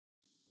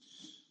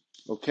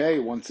Okay,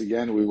 once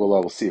again,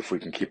 we'll see if we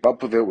can keep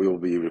up with it. We will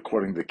be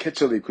recording the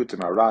Kitzur Likutei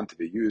Moharan to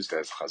be used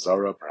as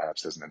chazara,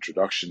 perhaps as an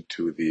introduction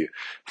to the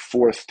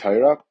fourth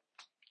Torah.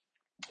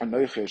 It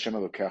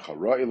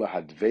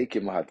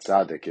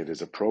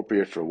is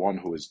appropriate for one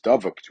who is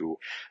davuk to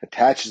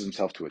attaches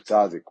himself to a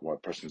tzaddik. One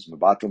person is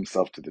mevatel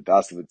himself to the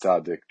das of the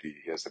tzaddik. He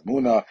has a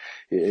muna.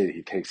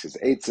 He takes his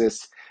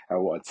eitzis. A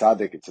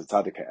tzaddik, it's a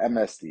tzaddik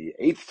ha'emes. The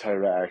eighth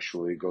Torah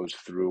actually goes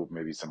through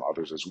maybe some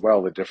others as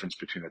well. The difference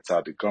between a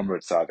tzaddik gomer, a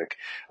tzaddik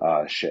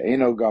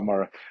she'eno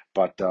gomer.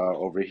 But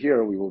over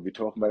here we will be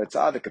talking about a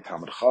tzaddik, a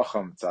talmid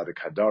chacham. Tzaddik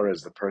hadar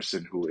is the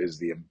person who is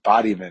the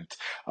embodiment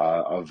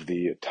of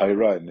the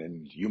Torah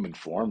in human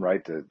form,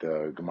 right?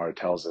 The Gemara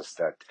tells us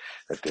that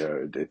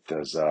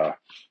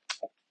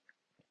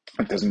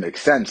it doesn't make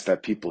sense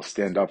that people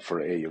stand up for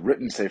a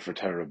written Sefer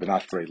Torah, but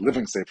not for a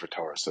living Sefer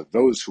Torah. So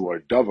those who are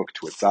davuk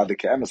to a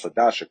tzaddik emes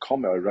ladash kol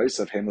aveiros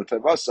of heightened,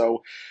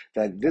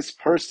 that this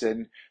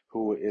person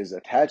who is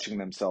attaching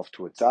themselves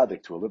to a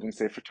tzaddik, to a living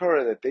Sefer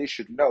Torah, that they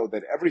should know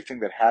that everything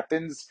that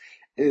happens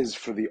is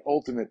for the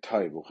ultimate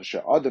type.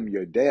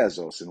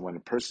 And when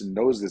a person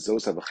knows this,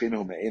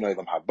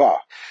 Olam HaBoh,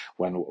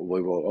 when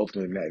we will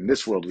ultimately, in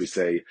this world, we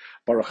say,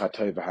 Baruch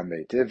HaTov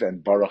HaMeitiv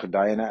and Baruch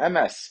Dayana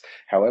Emes.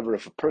 However,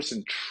 if a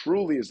person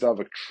truly is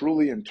davuk,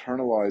 truly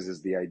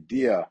internalizes the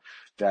idea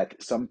that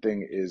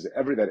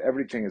that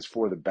everything is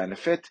for the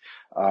benefit,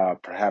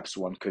 perhaps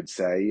one could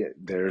say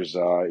there's,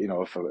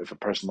 if a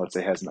person, let's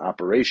say, has an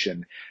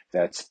operation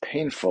that's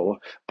painful,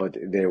 but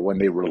when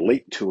they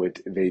relate to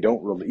it, they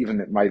don't really,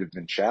 even it might have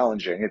been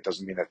challenging. It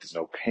doesn't mean that there's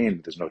no pain,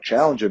 there's no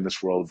challenge in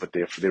this world, but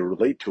they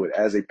relate to it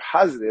as a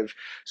positive.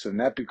 So then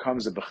that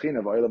becomes a bechina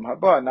of Olam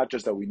HaBoh, not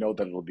just that we know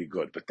that it'll be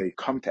good, but they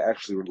come to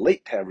actually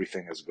relate to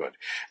everything as good.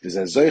 The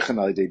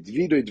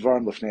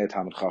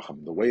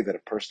way that a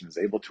person is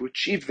able to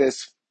achieve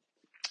this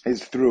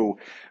is through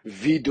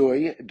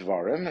vidui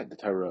dvarim. The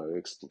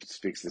Torah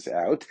speaks this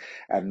out,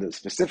 and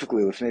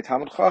specifically lifnei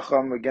talmid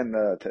chacham. Again,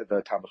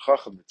 the talmid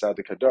chacham, the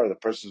tzaddik hadar, the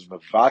person who's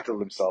mevatel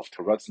himself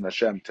to ratzon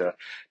Hashem, to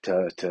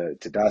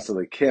das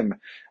elikim,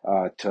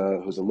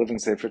 who's a living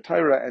sefer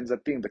Torah, ends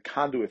up being the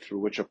conduit through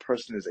which a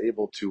person is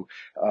able to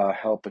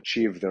help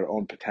achieve their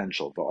own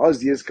potential.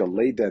 Va'az yizka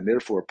leida, and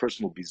therefore a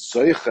person will be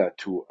zoicha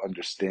to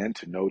understand,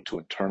 to know, to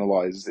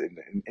internalize in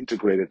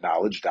integrated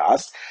knowledge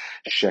das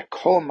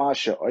shekol ma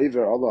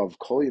she'over of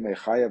kol yimei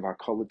chayav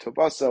hakol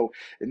tova. So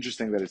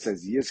interesting that it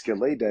says yizke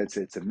leida.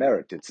 It's a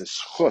merit. It's a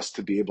schus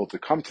to be able to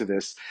come to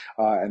this,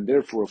 and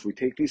therefore, if we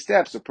take these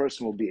steps, a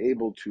person will be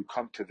able to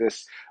come to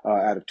this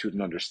attitude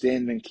and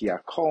understanding. Ki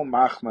hakol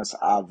machmas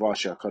avah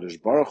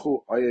she'akadosh baruch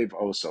hu oyev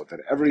oso.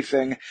 That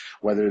everything,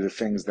 whether the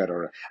things that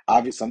are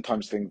obvious,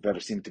 sometimes things that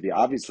seem to be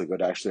obviously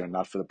good, actually are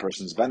not for the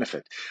person's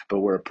benefit. But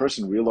where a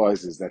person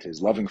realizes that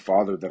his loving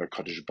Father, that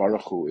HaKadosh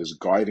Baruch Hu is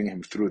guiding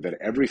him through, that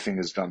everything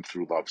is done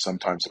through love.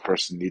 Sometimes a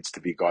person needs to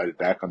be guided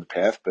back on the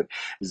path, but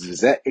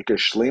Zeh Iker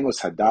Shleimus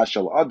Hadash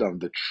Al Adam,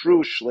 the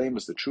true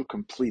Shleimus, the true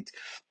complete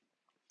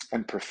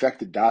and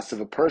perfected das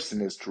of a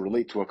person is to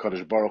relate to a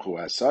Kadosh Baruch Hu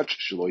as such,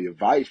 shelo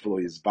yavayif v'lo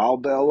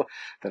yizbalbel,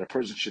 that a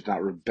person should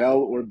not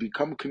rebel or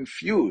become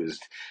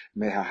confused.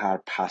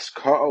 Mehahar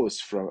paskaos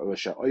from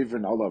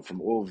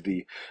all of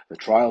the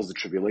trials, the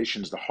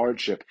tribulations, the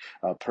hardship.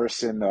 A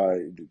person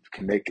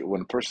can make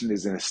when a person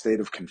is in a state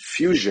of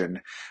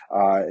confusion.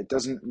 It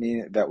doesn't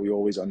mean that we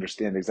always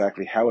understand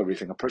exactly how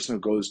everything. A person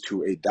who goes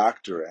to a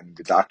doctor and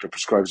the doctor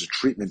prescribes a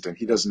treatment and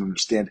he doesn't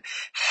understand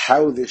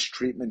how this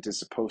treatment is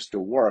supposed to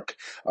work.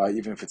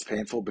 Even if it's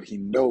painful, but he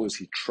knows,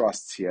 he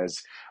trusts, he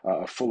has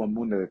a full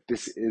amunah that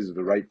this is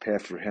the right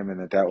path for him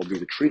and that will be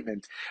the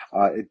treatment.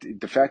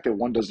 The fact that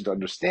one doesn't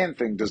understand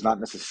things does not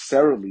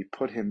necessarily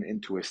put him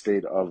into a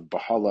state of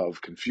bahala,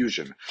 of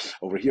confusion.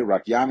 Over here,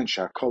 Rak Yamin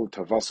Shakol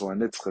Tavaso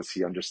and Nitzchas,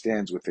 he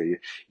understands with a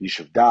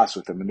Yishuv Das,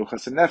 with a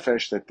Menuchas and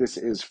Nefesh, that this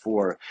is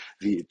for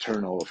the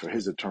eternal, for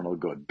his eternal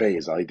good.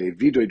 Beis,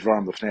 Vidui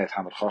Dvarim Lefnei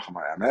Talmid Chacham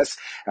HaEmes,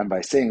 and by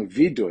saying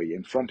Vidui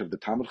in front of the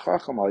Talmid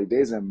Chacham,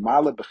 Alidei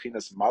Mala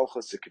Bechinas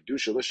malchus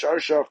Kedusha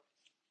l'sharsha.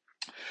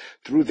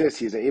 Through this,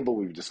 he is able,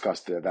 we've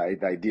discussed the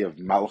idea of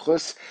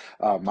malchus.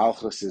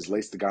 Malchus is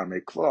leis degar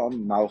me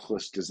klum.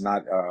 Malchus does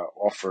not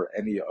offer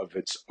any of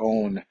its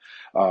own,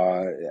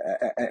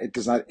 it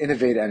does not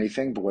innovate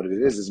anything, but what it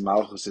is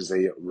malchus is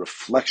a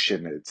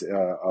reflection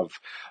of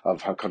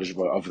HaKadosh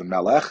Baruch, of the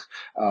Melech.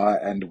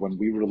 And when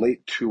we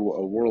relate to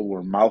a world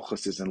where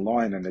malchus is in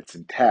line and it's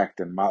intact,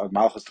 and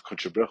malchus the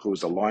Kodesh Baruch Hu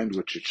is aligned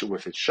with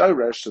its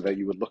shayresh, so that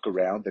you would look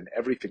around and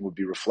everything would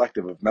be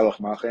reflective of Melech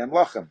Malchei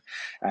Amlachim.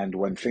 And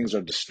when things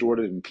are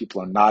distorted and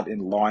people are not in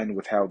line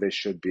with how they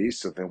should be,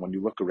 so then when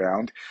you look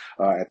around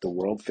at the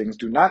world, things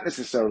do not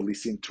necessarily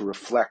seem to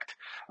reflect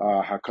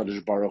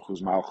HaKadosh Baruch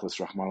Hu's Malchus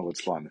Rahman al.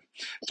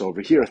 So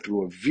over here,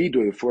 through a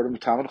vidui, for the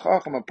Talmid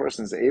Chacham, a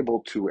person is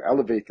able to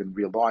elevate and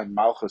realign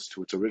Malchus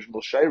to its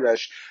original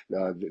shayresh,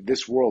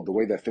 this world, the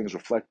way that things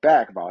reflect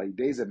back,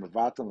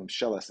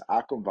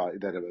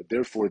 that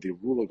therefore the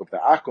ruling of the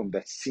Akum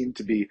that seem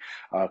to be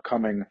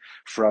coming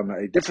from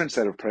a different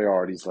set of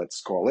priorities, let's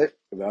call it,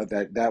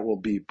 that will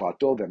be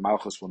batal, that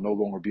malchus will no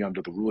longer be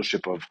under the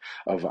rulership of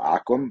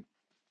akum.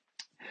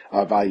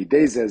 And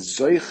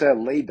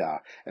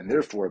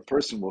therefore a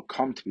person will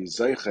come to be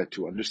zoiche,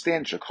 to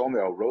understand shekol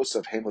me'oros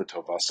of heim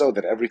l'tova, so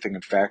that everything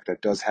in fact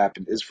that does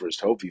happen is for his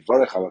tov,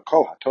 v'yivarech ala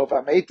kol hatov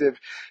ha'meitiv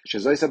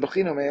shezois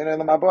bechina me'en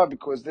Olam HaBoh,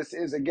 because this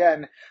is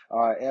again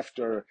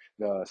after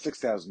the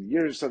 6,000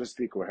 years, so to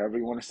speak, or however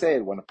you want to say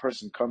it, when a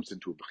person comes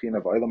into a bechina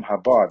of Olam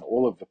HaBoh and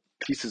all of the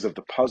pieces of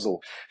the puzzle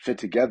fit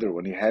together,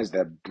 when he has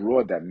that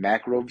broad, that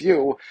macro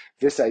view,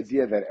 this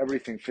idea that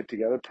everything fit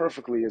together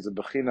perfectly is a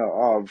bechina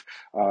of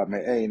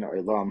me'ein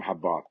Olam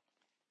HaBoh.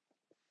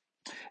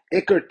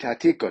 Iker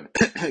tatikun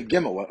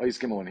gimel. What is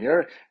gimel in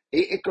here?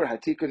 Iker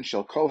hatikun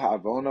shel kol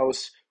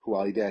ha'avonos hu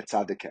al yidei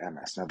tzaddik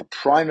emes. Now, the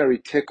primary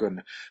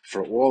tikkun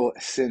for all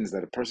sins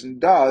that a person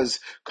does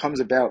comes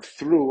about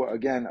through,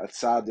 again, a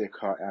tzaddik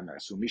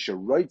ha'emes. Umisha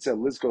roitze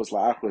lizgos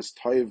la'achros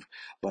toiv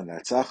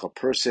l'netzach. A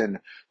person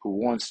who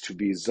wants to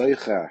be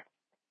zoiche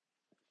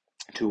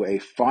to a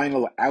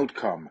final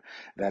outcome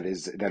that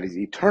is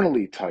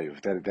eternally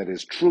tov, that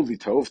is truly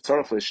tov.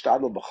 Tzarich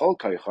l'shtadl b'chol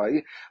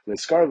koichai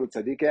l'skar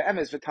l'tzaddikei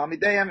emes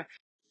v'talmidei.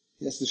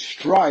 He has to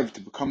strive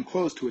to become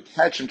close, to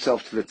attach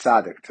himself to the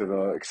tzaddik, to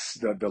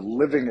the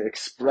living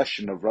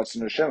expression of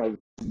ratzon Hashem.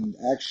 And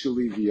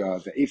actually,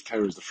 the eighth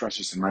Torah is the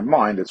freshest in my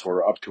mind. It's where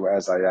we're up to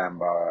as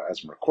I'm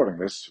recording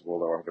this,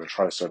 although I'm going to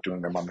try to start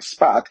doing them on the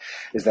spot.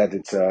 Is that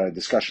it's a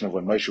discussion of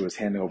when Moshe was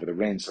handing over the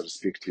reins, so to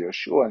speak, to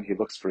Yeshua, and he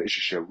looks for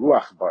Ishishe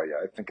Ruach Baya.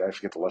 I think I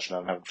forget the lashon I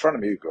don't have in front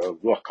of me.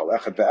 Ruach Kal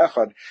Echad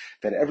Ve'echad.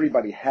 That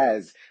everybody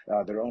has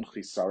their own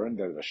chisaron,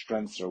 their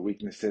strengths, their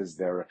weaknesses,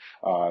 the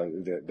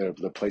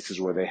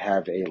places where they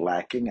have a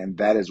lacking, and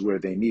that is where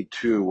they need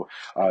to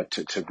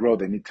grow.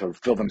 They need to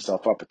fill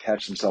themselves up,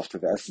 attach themselves to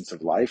the essence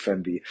of life,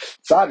 and the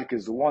tzaddik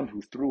is the one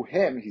who, through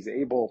him, he's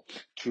able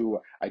to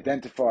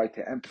identify,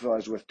 to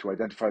empathize with, to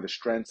identify the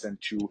strengths,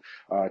 and to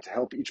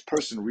help each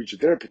person reach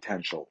their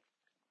potential.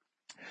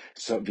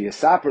 So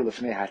v'yasaper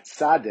lefnei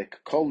hatzadik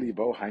kol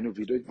libo hainu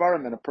vidoy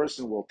dvarim, and a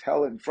person will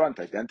tell in front,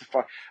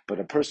 identify, but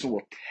a person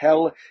will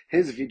tell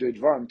his vidoy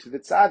dvarim to the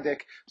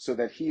tzaddik, so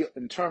that he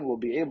in turn will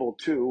be able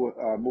to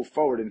move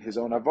forward in his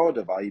own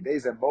avodah.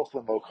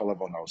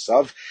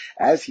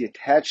 As he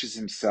attaches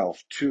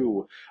himself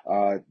to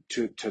the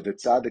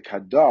tzaddik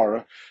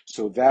hadar,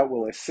 so that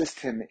will assist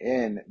him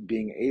in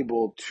being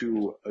able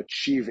to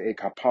achieve a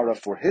kapara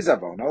for his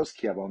avonos.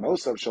 Ki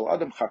avonosav shel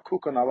adam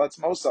chakukon alatz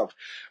mosav.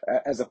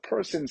 As a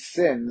person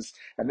sins,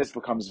 and this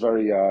becomes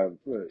very,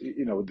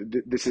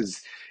 this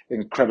is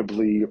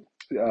incredibly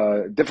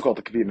difficult.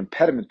 It could be an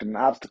impediment, an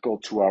obstacle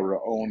to our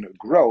own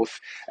growth.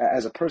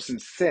 As a person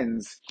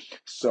sins,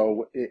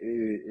 so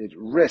it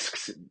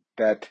risks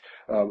that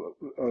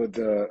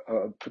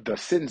the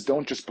sins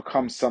don't just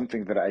become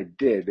something that I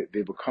did;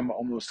 they become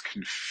almost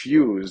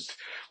confused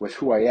with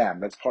who I am.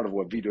 That's part of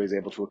what Vido is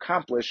able to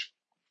accomplish.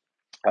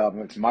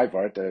 It's my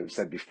part, I've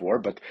said before,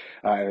 but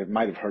I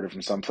might have heard it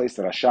from someplace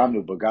that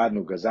Ashamnu,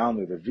 Bagadnu,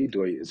 Gazalnu, the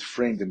Vidoy is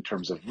framed in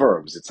terms of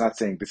verbs. It's not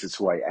saying this is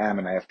who I am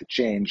and I have to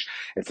change.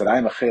 It's that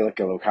I'm a Chelek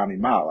Elokami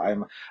Mal.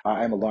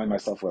 I'm aligning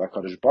myself with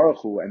HaKadosh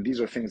Baruch Hu, and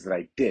these are things that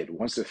I did.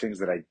 Once the things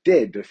that I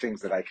did, they're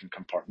things that I can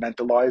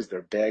compartmentalize,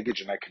 they're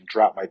baggage, and I can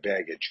drop my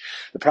baggage.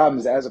 The problem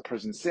is, as a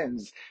person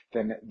sins,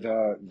 then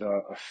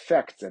the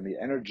effects and the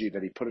energy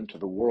that he put into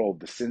the world,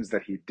 the sins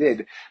that he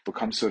did,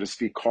 become, so to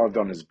speak, carved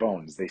on his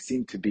bones. They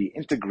seem to be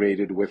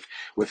integrated with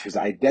his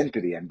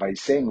identity, and by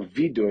saying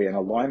vidoy and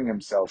aligning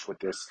himself with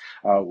this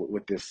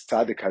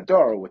tzaddik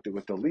hadar,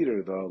 with the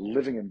leader, the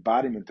living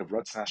embodiment of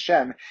ratzon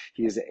Hashem,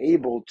 he is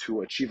able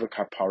to achieve a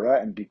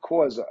kapara. And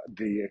because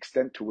the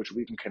extent to which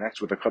we can connect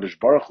with the Kadosh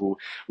Baruch Hu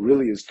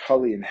really is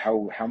tali in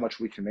how much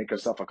we can make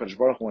ourselves. HaKadosh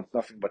Baruch Hu wants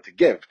nothing but to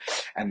give,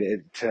 and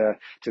to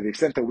the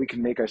extent that we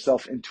can make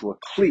ourselves into a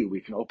kli,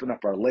 we can open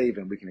up our lave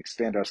and we can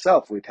expand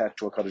ourselves. We attach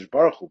to a Kadosh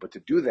Baruch Hu, but to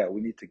do that,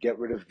 we need to get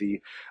rid of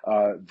the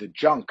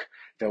junk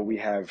that we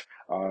have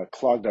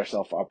clogged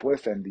ourselves up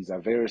with, and these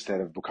aveiros that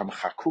have become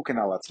chakukin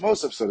al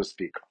atzmosav, so to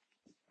speak.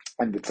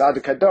 And the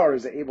tzaddik hadar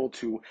is able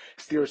to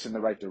steer us in the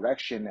right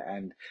direction,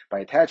 and by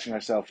attaching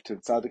ourselves to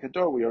the tzaddik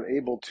hadar, we are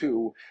able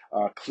to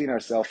clean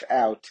ourselves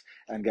out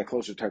and get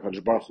closer to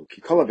HaKadosh Baruch Hu.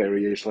 Ki kol avera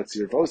yesh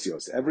letzir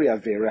vosios. Every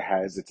avera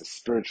has its a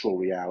spiritual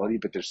reality,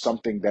 but there's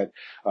something that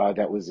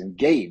was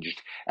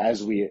engaged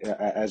as we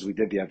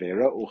did the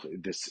avera,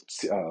 this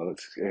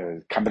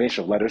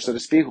combination of letters, so to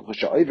speak.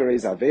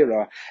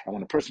 Avera, and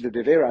when a person did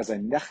the avera, as a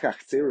nechach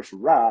tzirif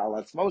ra al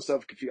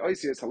atzmosav k'fi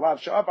oisios halav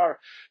sha'avar.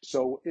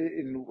 So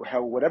in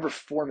whatever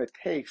form it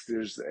takes,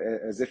 there's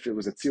as if it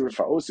was a tzirif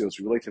ha'osios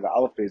related to the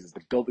aleph bases,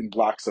 the building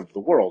blocks of the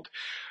world.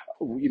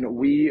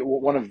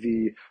 One of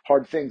the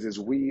hard things is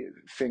we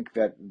think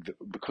that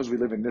because we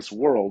live in this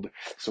world,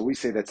 so we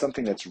say that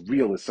something that's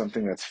real is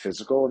something that's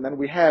physical, and then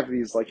we have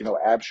these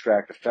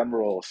abstract,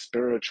 ephemeral,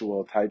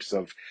 spiritual types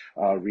of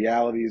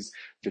realities.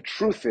 The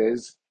truth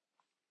is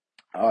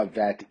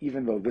that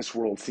even though this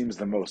world seems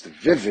the most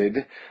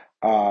vivid,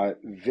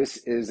 this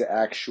is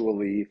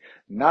actually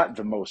not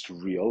the most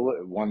real.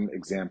 One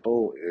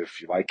example,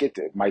 if you like it,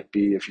 it might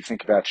be if you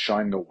think about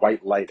shining a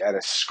white light at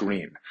a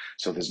screen.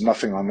 So there's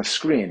nothing on the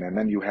screen, and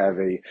then you have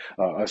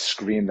a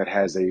screen that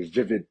has a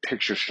vivid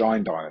picture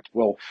shined on it.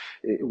 Well,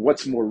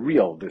 what's more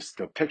real?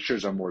 The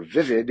pictures are more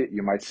vivid.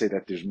 You might say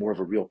that there's more of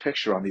a real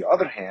picture. On the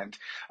other hand,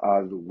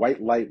 the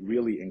white light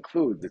really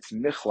includes, it's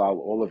nichlal,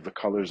 all of the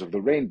colors of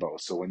the rainbow.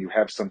 So when you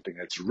have something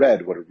that's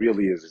red, what it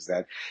really is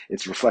that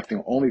it's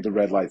reflecting only the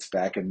red lights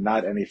back and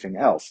not anything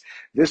else.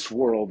 This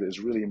world is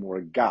really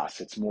more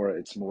gas. It's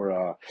more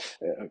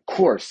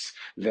coarse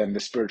than the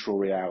spiritual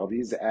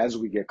realities. As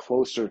we get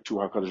closer to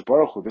HaKadosh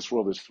Baruch Hu, this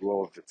world is through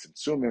all of its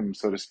tzimtzumim,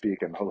 so to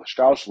speak, and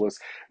holashtalshlus.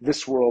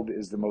 This world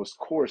is the most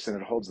coarse and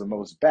it holds the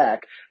most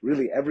back.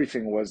 Really,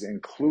 everything was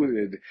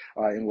included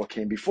in what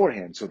came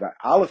beforehand. So the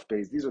aleph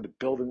base, these are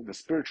the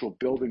spiritual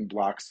building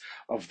blocks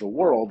of the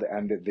world,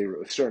 and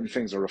certain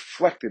things are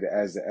reflected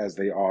as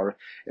they are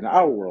in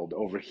our world.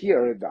 Over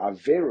here, the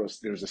aveiros,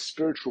 there's a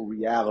spiritual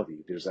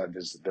reality. There's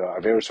the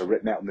aveiros are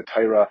written out in the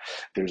Torah.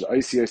 There's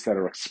aveiros that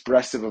are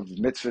expressive of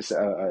mitzvahs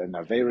and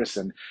aveiros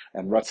and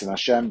ratzon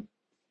Hashem,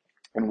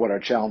 and what our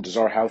challenges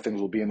are, how things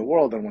will be in the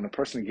world. And when a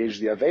person engages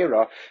the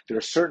avera, there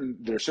are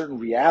certain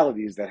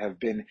realities that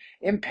have been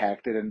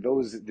impacted, and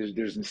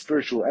there's a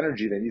spiritual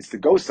energy that needs to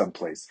go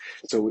someplace.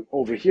 So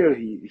over here,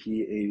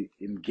 he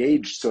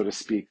engaged, so to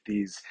speak,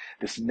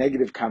 this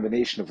negative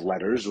combination of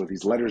letters, or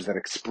these letters that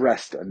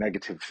expressed a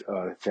negative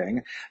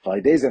thing.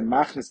 And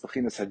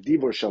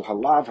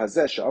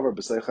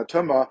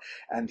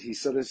he,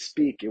 so to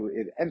speak,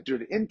 it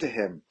entered into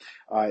him.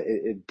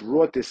 It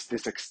brought this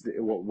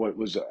what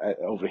was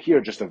over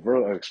here just an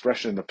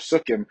expression in the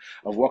psukim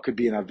of what could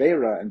be an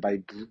avera, and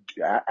by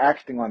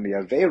acting on the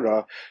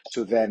avera,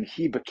 so then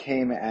he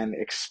became an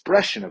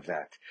expression of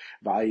that.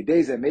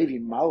 Maybe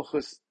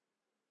malchus.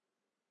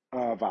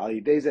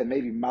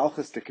 Maybe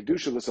malchus to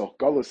kedusha l'soch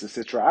galus to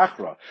sitra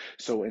achra.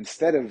 So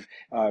instead of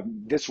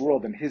this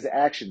world and his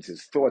actions,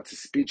 his thoughts,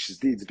 his speech, his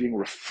deeds being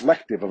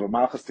reflective of a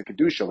malchus to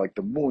kedusha, like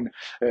the moon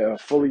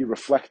fully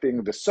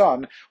reflecting the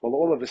sun, well,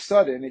 all of a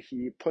sudden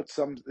he put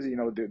some,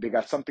 they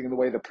got something in the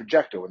way of the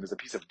projector. When there's a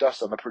piece of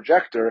dust on the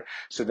projector,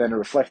 so then it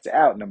reflects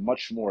out in a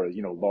much more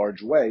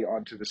large way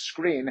onto the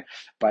screen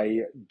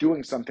by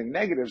doing something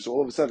negative. So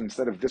all of a sudden,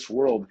 instead of this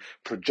world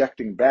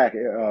projecting back,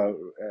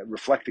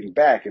 reflecting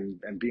back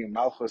and being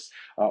malchus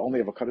only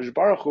of a Kadosh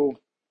Baruch Hu,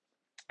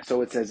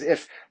 so it's as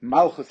if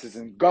malchus is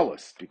in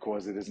gullus,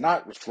 because it is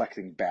not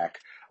reflecting back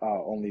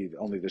only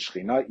the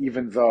Shekhinah,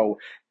 even though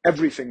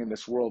everything in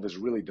this world is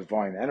really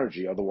divine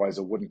energy. Otherwise,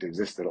 it wouldn't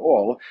exist at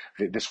all.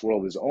 This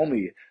world is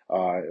only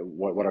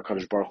what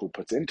HaKadosh Baruch Hu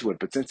puts into it.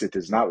 But since it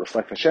does not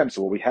reflect Hashem,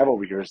 so what we have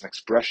over here is an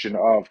expression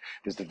of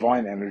this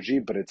divine energy,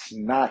 but it's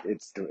not.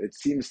 It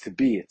seems to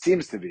be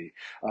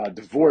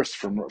divorced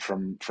from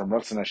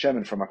ratzon Hashem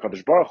and from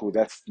HaKadosh Baruch Hu.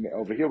 That's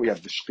over here. We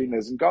have the Shekhinah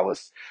is in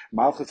Galus,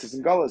 Malchus is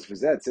in Galus,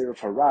 V'zeh Tzeruf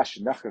Harash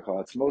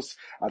Nechkachal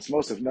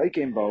Atzmos of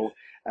heightened,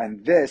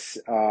 and this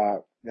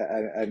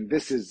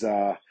is.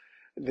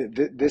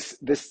 This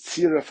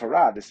tzira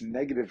farah, this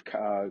negative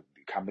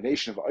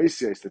combination of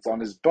oisios that's on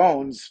his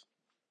bones,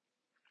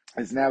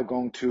 is now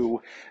going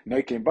to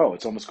heightened.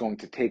 It's almost going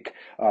to take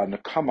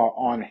nakama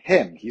on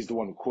him. He's the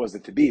one who caused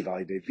it to be. He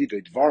can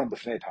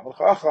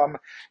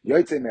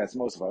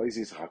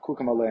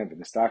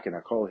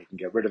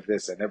get rid of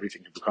this, and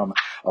everything can become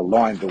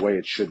aligned the way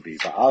it should be.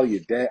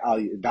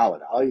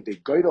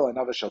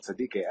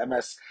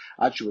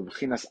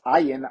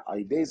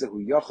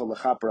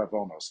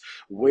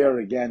 Where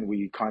again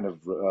we kind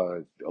of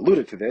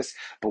alluded to this,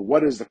 but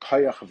what is the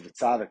koyach of the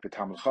tzaddik, the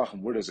Talmid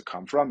Chacham? Where does it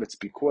come from? It's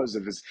because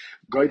of his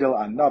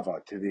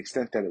anavah, to the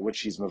extent that which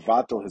he's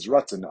mevatel his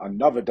ratzon.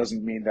 Anavah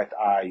doesn't mean that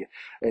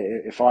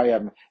if I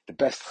am the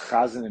best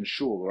chazan in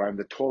shul, or I'm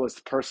the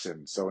tallest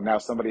person, so now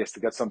somebody has to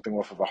get something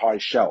off of a high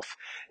shelf.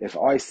 If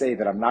I say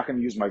that I'm not going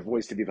to use my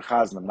voice to be the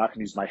chazan, I'm not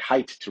going to use my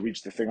height to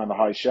reach the thing on the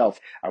high shelf,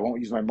 I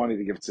won't use my money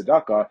to give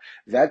tzedakah,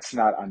 that's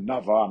not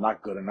anavah. I'm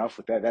not good enough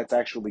with that. That's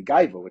actually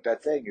gaiva. What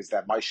that's saying is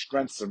that my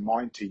strengths are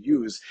mine to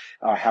use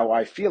how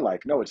I feel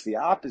like. No, it's the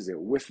opposite.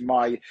 With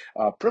my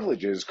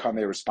privileges come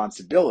a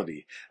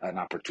responsibility, an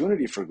opportunity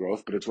for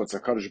growth, but it's what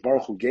HaKadosh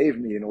Baruch Hu gave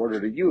me in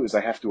order to use. I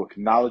have to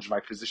acknowledge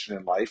my position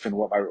in life and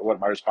what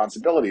my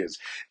responsibility is.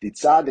 The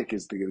tzaddik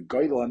is the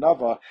goydel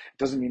anavah. It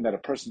doesn't mean that a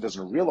person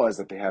doesn't realize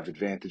that they have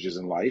advantages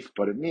in life,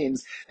 but it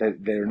means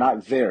that they're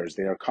not theirs.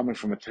 They are coming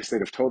from a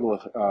state of total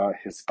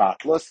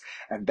hispatlus,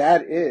 and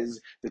that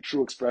is the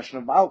true expression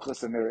of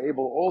malchus, and they're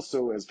able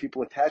also, as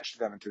people attach to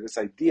them and to this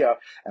idea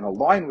and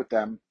align with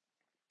them,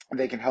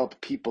 they can help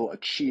people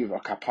achieve a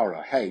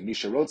kapara. Hey,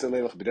 Misha Rotze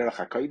Leilach B'derech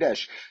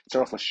HaKodesh,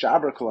 Tzarech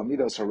L'Shaber Kol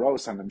Amidos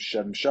Haros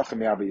HaMemshachem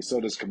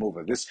Yavisodas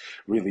Kamuva. This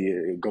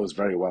really goes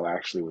very well,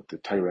 actually, with the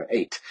Torah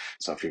 8.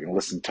 So if you're going to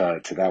listen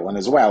to that one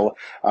as well.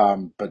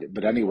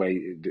 But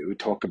anyway, we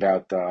talk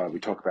about the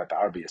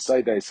Arbi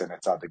Yisaides, and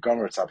it's the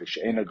Gomer, it's the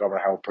She'ena Gomer,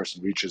 how a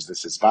person reaches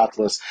this is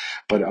vatless.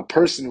 But a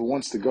person who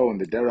wants to go in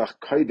the Derech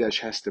Kodesh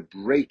has to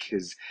break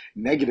his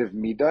negative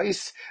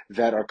middos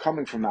that are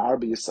coming from the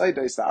Arbi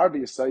Yisaides. The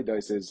Arbi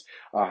Yisaides is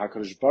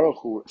HaKadosh Baruch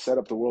Hu set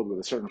up the world with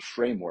a certain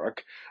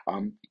framework,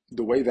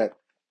 the way that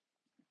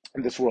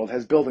this world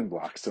has building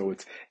blocks. So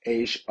it's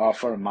Eish,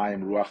 Afar,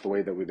 Mayim, Ruach, the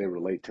way that they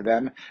relate to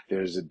them.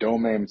 There's a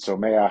Domem,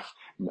 Tzomeach,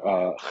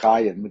 Chai,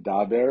 and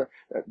Medaber.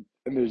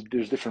 And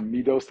there's different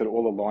middos that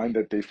all align,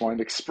 that they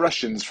find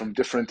expressions from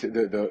different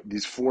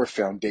these four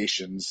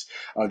foundations,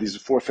 these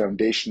four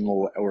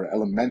foundational or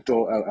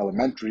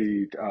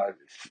elementary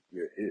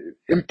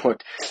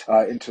input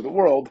into the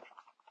world.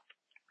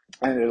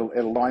 And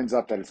it lines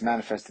up that it's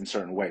manifest in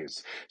certain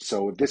ways.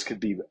 So this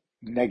could be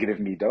negative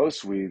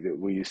middos.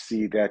 We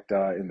see that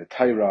in the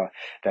Torah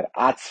that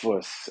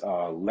atzvus,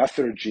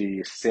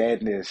 lethargy,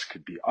 sadness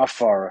could be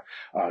afar,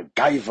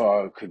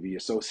 gaiva could be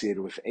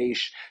associated with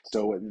eish.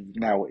 So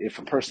now, if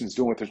a person is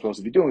doing what they're supposed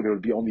to be doing, there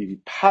would be only the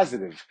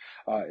positive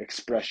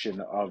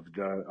expression of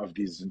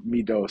these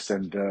middos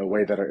and the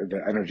way that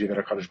the energy that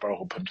HaKadosh Baruch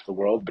Hu put into the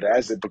world. But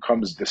as it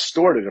becomes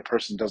distorted, a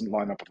person doesn't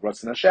line up with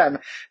ratzon Hashem,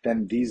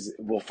 then these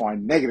will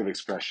find negative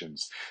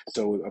expressions.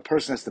 So a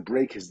person has to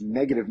break his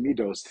negative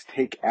middos to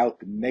take out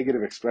the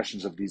negative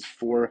expressions of these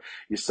four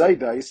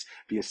yisaidais.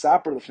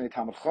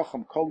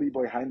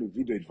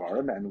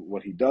 And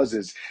what he does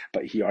is,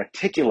 but he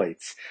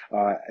articulates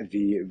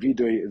the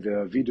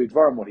vidoy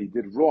dvarim, what he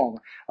did wrong,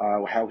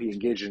 how he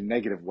engaged in a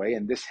negative way,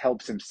 and this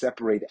helps him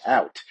separate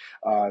out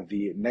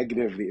the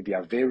negative, the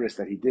aveiros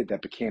that he did,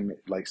 that became,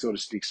 like, so to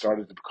speak,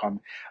 started to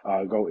become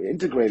go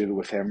integrated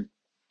with him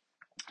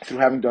through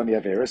having done the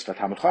aveiros. And the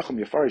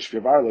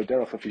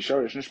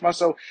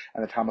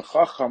Talmud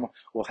Chacham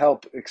will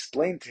help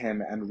explain to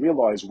him and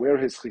realize where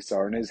his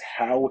chisaron is,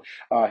 how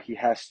he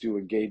has to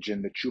engage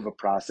in the tshuva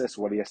process,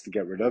 what he has to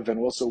get rid of, and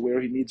also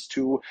where he needs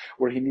that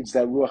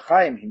ruach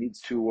chaim, he needs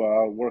to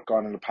work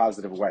on in a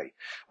positive way.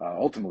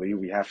 Ultimately,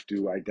 we have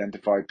to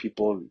identify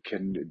people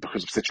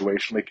because of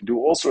situation, they can do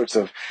all sorts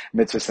of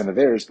mitzvahs and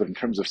aveiros, but in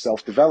terms of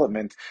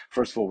self-development,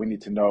 first of all, we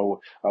need to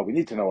know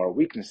our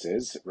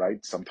weaknesses,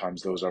 right?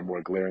 Sometimes those are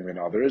more glaring than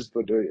others,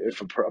 but if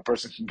a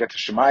person can get to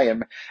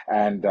Shemayim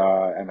and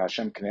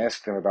Hashem can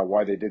ask them about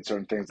why they did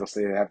certain things, they'll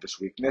say they have this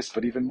weakness.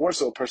 But even more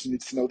so, a person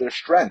needs to know their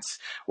strengths.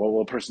 What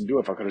will a person do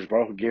if HaKadosh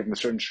Baruch Hu gave them a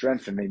certain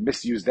strength and they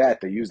misuse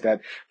that? They use that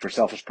for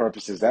selfish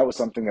purposes. That was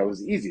something that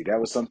was easy. That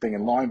was something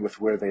in line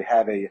with where they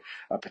had a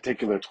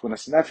particular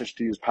tchunas nefesh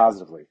to use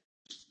positively.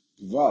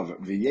 Vav,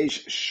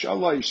 v'yesh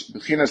shalosh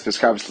bechinas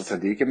v'skavos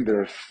l'tzaddikim.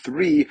 There are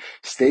three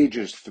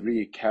stages,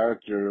 three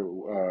character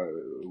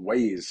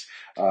ways.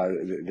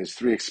 There's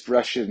three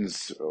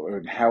expressions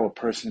on how a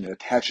person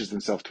attaches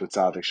himself to a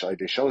tzaddik.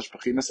 Shalidei shalosh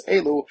bechinas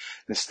elu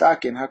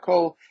nistakin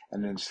hakol.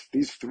 And then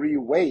these three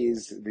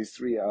ways, these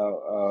three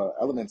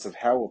elements of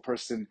how a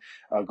person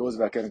goes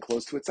about getting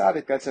close to a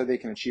tzaddik, that's how they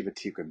can achieve a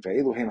tikkun.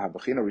 Ve'eluhem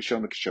ha-bechina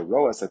rishon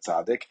k'sheroas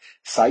a-tzaddik,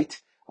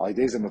 sight. Hainu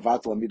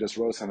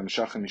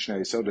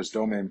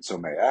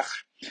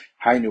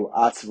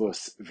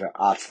atzvus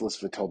ve'atzlus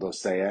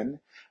v'toldosein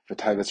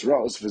v'tayvus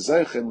ros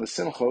v'zeichen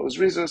l'simcho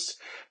uzrizus.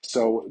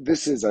 So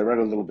this is, I read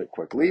a little bit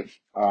quickly.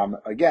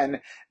 Again,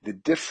 the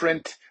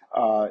different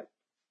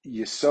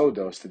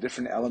yisodos, the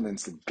different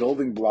elements, the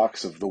building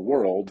blocks of the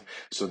world,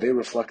 so they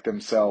reflect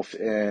themselves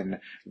in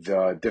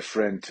the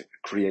different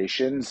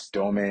creations.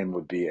 Domain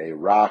would be a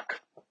rock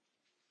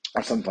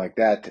or something like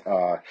that,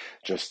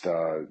 just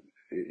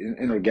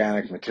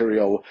inorganic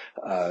material,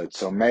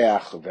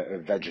 tzomeach,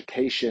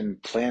 vegetation,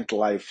 plant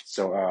life.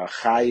 So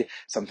chai,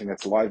 something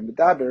that's alive,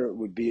 medaber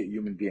would be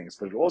human beings,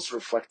 but it also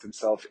reflects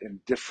itself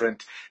in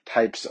different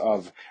types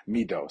of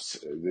middos.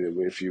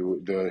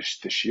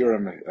 The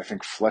shiurim, I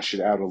think, flesh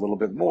it out a little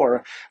bit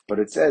more, but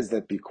it says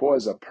that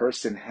because a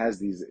person has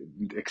these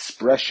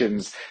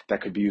expressions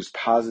that could be used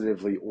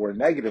positively or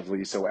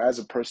negatively, so as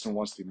a person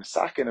wants to be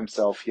masakin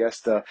himself, he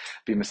has to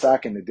be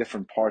masakin the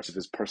different parts of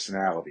his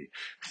personality.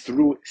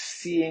 Through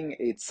seeing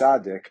a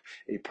tzaddik,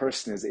 a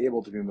person is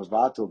able to be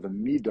mevatel the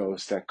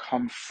middos that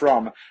come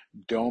from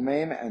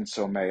domain and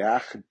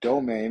someach.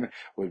 Domain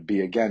would be,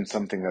 again,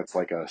 something that's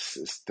like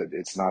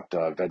it's not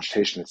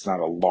vegetation, it's not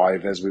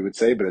alive as we would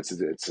say, but it's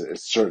a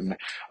certain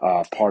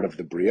part of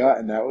the bria,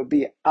 and that would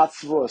be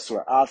atzvus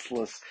or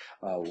atzlus,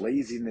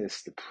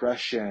 laziness,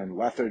 depression,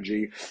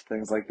 lethargy,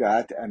 things like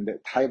that, and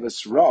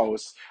taivas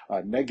ros,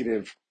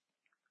 negative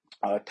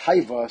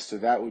taiva, so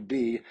that would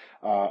be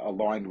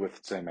aligned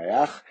with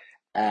tzemeach.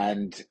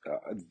 And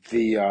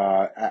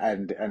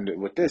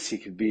with this he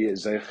could be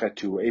zeicha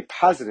to a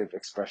positive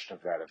expression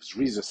of that, of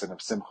zrizus and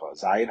of simcha.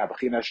 Zayin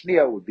habechina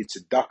shnia would be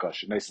tzedakah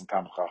sheneisim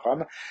tam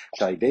chacham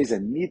shaydez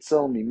and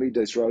nitzel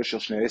mimidos rosh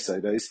shnei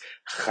saydes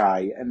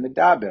chai and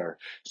medaber.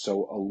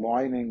 So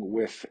aligning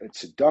with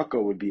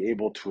tzedakah would be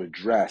able to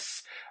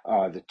address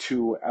the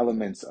two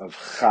elements of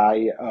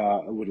chai,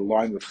 would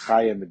align with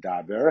chai and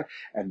medaber,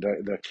 and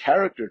the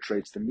character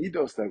traits, the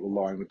middos that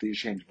align with these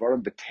change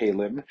varim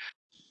betelim,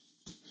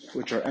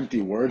 which are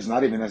empty words,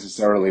 not even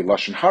necessarily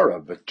lashon hara,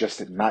 but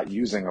just not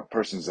using a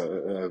person's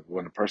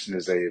when a person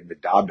is a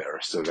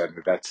medaber. So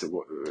that's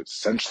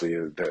essentially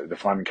the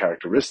defining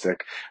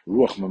characteristic.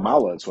 Ruach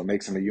mamala, it's what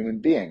makes him a human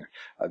being.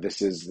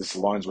 This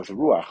aligns with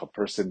ruach. A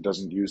person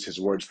doesn't use his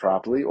words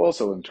properly.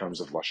 Also in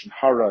terms of lashon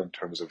hara, in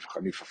terms of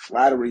chanifa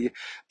flattery,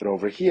 but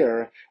over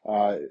here,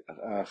 chayim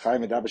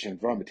medaber shein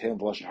dvarim b'telim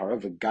v'lashon hara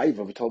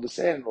v'gaiva v'toldos,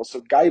 and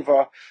also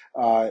gaiva,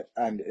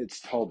 and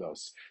it's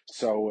toldos.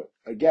 So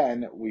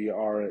again,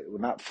 we're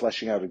not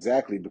fleshing out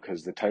exactly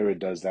because the Torah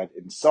does that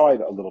inside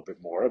a little bit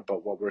more,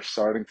 but what we're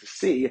starting to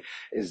see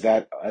is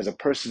that as a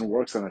person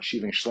works on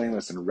achieving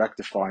shleimus and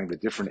rectifying the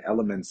different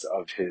elements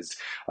of his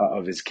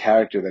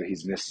character that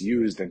he's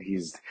misused and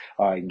he's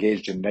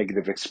engaged in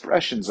negative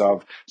expressions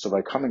of, so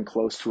by coming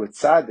close to a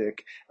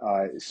tzaddik,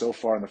 so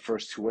far in the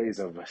first two ways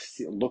of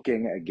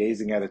looking,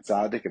 gazing at a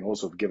tzaddik, and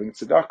also of giving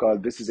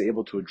tzedakah, this is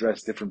able to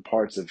address different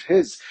parts of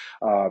his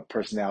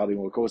personality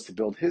when it goes to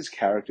build his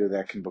character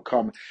that can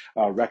become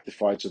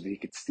rectified so that he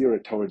could steer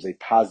it towards a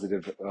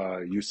positive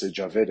usage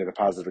of it and a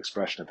positive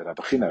expression of it.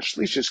 Bechina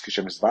shlishis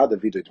kishem izvada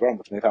vidu dvarim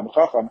b'fnei Talmid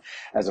Chacham,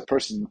 as a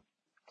person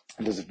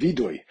there's a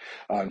vidui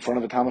in front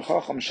of a Talmid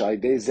Chacham.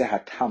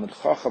 Talmid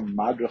Chacham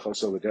madrich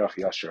oso l'derech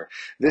yasher.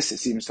 This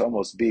seems to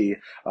almost be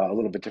a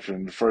little bit different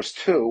than the first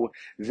two.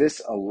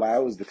 This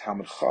allows the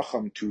Talmid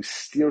Chacham to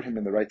steer him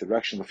in the right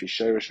direction with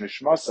shirish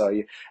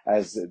nishmasai,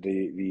 as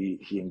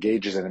he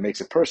engages and it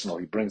makes it personal.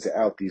 He brings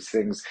out these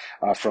things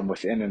from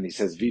within, and he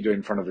says vidui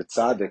in front of a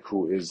tzaddik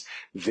who is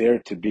there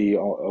to be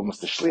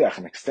almost a shliach,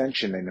 an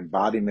extension, an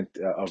embodiment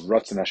of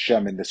ratzon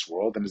Hashem in this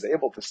world, and is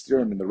able to steer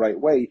him in the right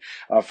way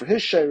for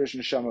his shirish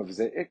neshama. And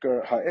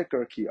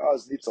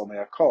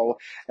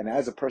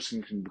as a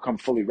person can become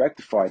fully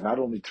rectified, not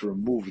only to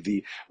remove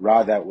the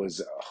ra that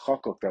was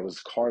chakuk, that was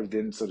carved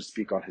in, so to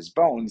speak, on his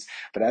bones,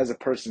 but as a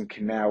person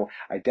can now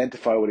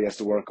identify what he has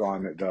to work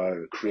on,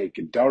 create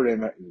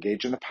gedarim,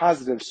 engage in the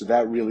positive, so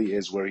that really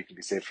is where he can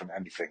be saved from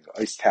anything.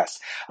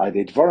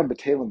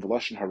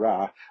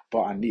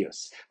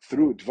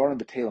 Through dvarim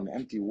betelim,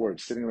 empty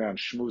words, sitting around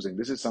schmoozing,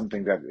 this is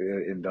something that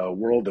in the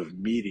world of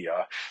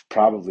media,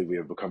 probably we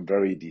have become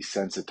very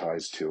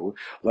desensitized to,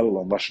 let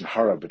alone lashon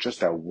hara, but just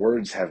that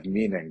words have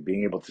meaning,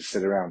 being able to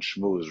sit around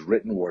schmooze,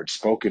 written word,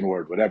 spoken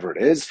word, whatever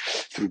it is,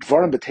 through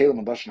dvarim betelim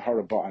and lashon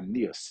hara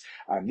ba'anius.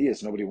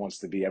 Anius, nobody wants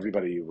to be,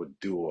 everybody would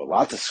do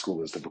lots of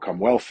schools to become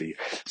wealthy.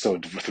 So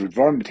through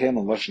dvarim betelim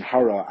and lashon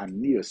hara,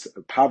 anius,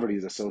 poverty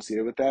is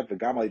associated with that,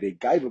 v'gam de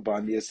gaiva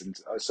ba'anius, and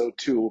so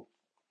too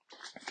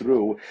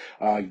through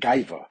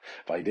gaiva.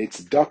 V'ayidei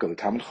tzedakah, the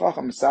Talmid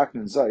Chacham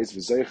misaknin zayis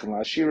v'zeichen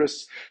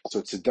la'ashiris.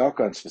 So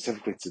tzedakah, and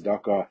specifically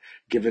tzedakah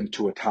given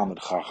to a Talmid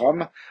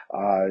Chacham.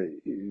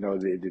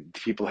 The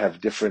people have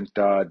different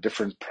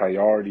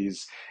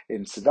priorities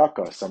in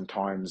tzedakah.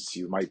 Sometimes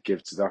you might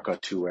give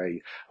tzedakah to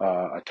a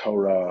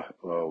Torah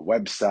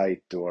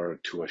website, or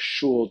to a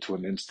shul, to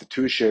an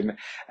institution,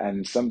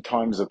 and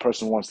sometimes a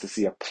person wants to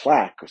see a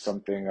plaque or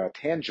something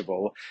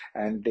tangible,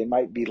 and they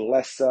might be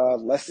less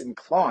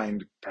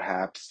inclined,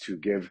 perhaps, to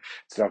give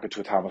tzedakah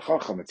to a Talmid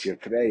Chacham. It's here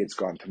today, it's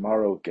gone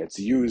tomorrow, it gets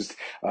used.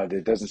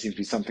 There doesn't seem to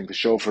be something to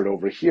show for it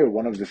over here.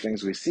 One of the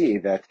things we see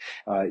that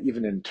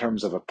even in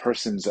terms of a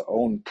person's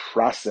own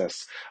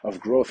process of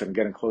growth and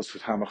getting close to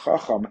a Talmid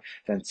Chacham,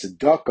 then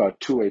tzedakah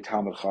to a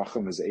Talmid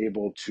Chacham is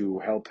able to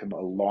help him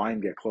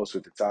align, get close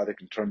with the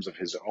tzaddik in terms of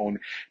his own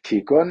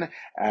tikkun,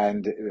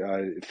 and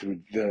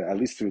at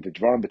least through the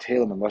dvarim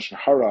betelim and lashon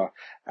hara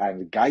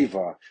and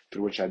gaiva,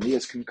 through which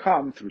aniyas can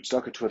come, through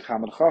tzedakah to a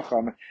Talmid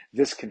Chacham,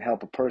 this can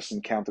help a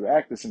person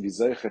counteract this and be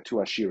zeicha to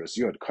ashiras.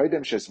 Yod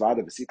koidem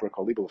shesvada v'sipra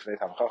kolibel v'fnei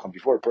Talmid Chacham.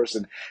 Before a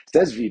person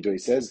says vidu, he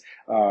says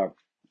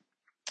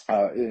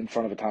in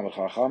front of a Talmid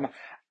Chacham,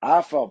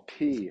 afal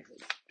pi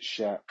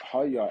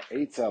shehaya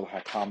exile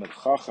haTalmid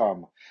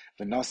Chacham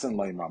v'nasan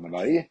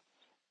lo'imamanai.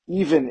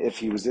 Even if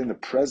he was in the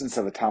presence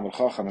of a Talmid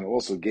Chacham and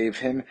also gave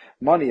him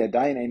money,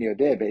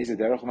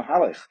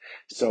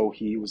 so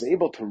he was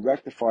able to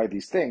rectify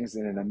these things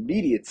in an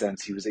immediate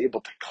sense. He was able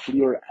to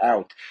clear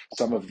out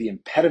some of the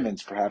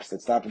impediments, perhaps,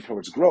 that stop him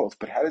towards growth.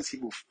 But how does he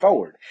move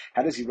forward?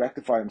 How does he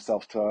rectify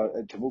himself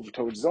to move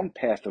towards his own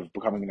path of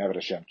becoming an aveiros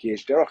Hashem?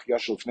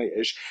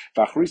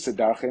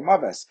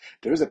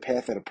 There is a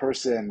path that a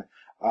person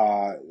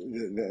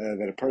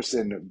that a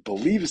person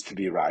believes to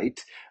be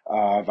right,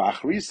 but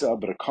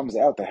it comes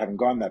out they haven't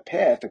gone that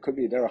path. It could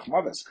be a derech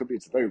mavis. It could be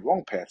it's a very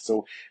wrong path.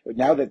 So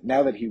now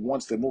that he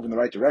wants to move in the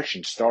right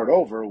direction, start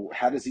over.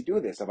 How does he do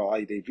this? So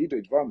by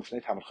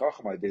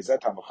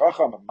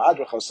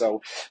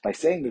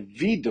saying the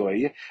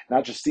vidoy,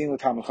 not just seeing the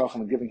Talmud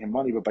Chacham and giving him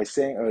money, but by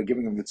saying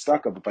giving him the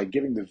tzedakah, but by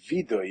giving the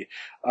vidoy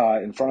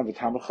in front of the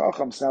Talmud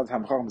Chacham, so now the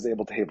Talmud Chacham is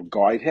able to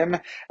guide him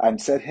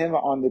and set him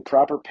on the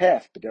proper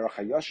path.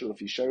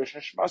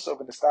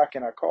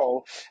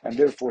 And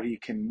therefore he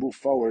can move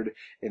forward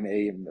in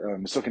a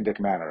mesukendik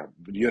manner.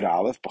 Yud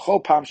Aleph,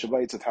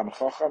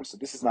 so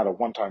this is not a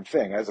one-time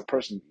thing. As a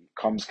person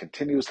comes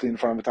continuously in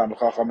front of the Talmud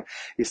Chacham,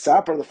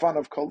 Yisaper the fun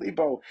of Kol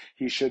Libo,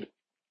 he should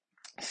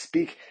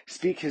speak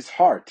his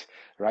heart,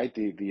 right?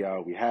 We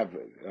have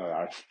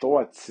our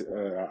thoughts,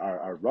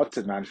 our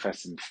ratzon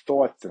manifest in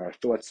thoughts, and our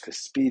thoughts to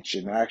speech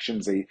and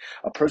actions. A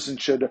person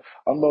should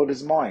unload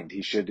his mind.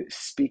 He should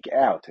speak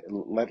out,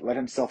 let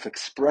himself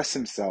express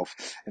himself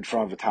in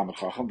front of the Talmud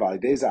Chacham.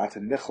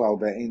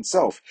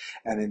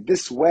 And in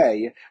this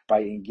way,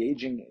 by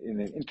engaging in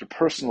an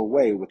interpersonal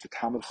way with the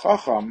Talmud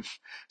Chacham,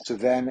 so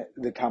then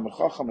the Talmud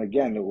Chacham,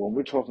 again, when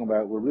we're talking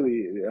about, we're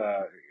really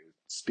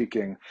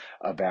speaking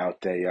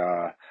about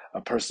a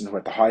person who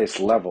at the highest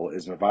level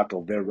is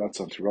mevatel their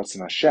ratzon to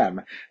ratzon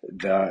Hashem,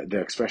 the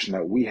expression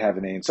that we have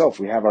in Ein Sof.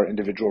 We have our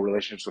individual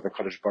relationships with the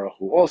Kadosh Baruch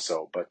Hu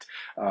also, but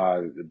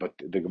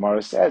the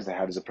Gemara says that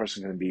how does a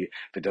person going to be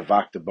the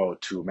aveiros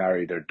to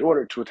marry their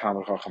daughter to a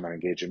Talmud Chacham and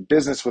engage in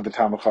business with the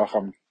Talmud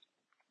Chacham?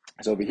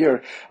 So over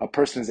here, a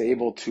person is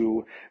able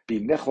to be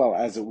nichlal,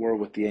 as it were,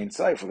 with the Ein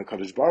Sof for the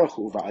Kadosh Baruch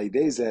Hu.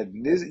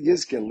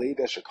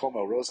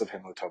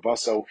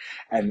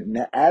 And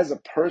as a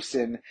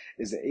person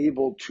is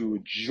able to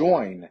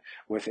join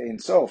with Ein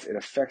Sof, it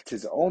affects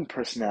his own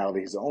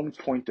personality, his own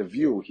point of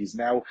view. He's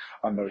now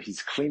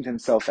he's cleaned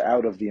himself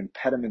out of the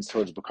impediments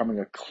towards becoming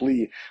a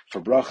kli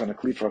for bracha and a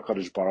kli for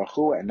Kadosh Baruch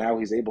Hu, and now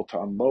he's able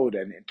to unload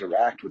and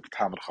interact with the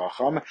Talmud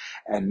Chacham,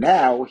 and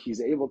now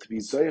he's able to be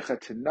zoicha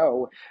to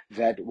know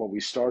that what we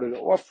started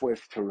off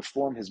with, to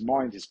reform his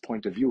mind, his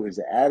point of view, his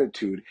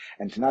attitude,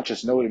 and to not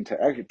just know it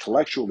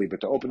intellectually, but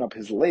to open up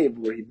his leiv,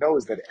 where he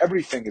knows that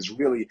everything is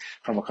really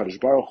from a Kadosh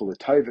Baruch Hu.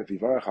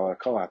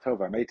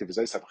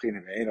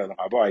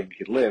 He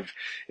could live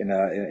in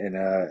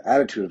a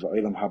attitude of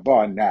Olam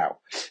HaBoh now.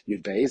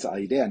 Yud Beis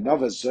Alidei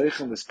anavah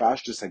zoichen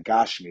l'spashtus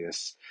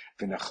hagashmius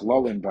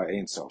v'nechlolin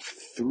ba'Ein Sof.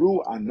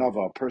 Through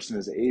anavah, a person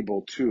is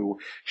able to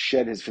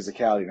shed his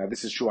physicality. Now,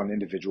 this is true on an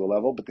individual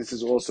level, but this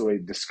is also a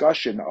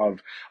discussion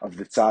of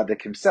the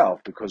tzaddik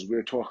himself, because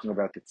we're talking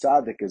about the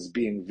tzaddik as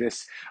being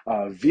this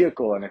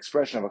vehicle and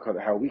expression of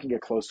how we can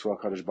get close to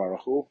HaKadosh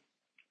Baruch Hu.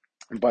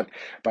 But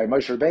by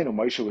Moshe Rabbeinu,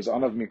 Moshe was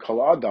anav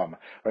mikol adam,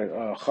 right?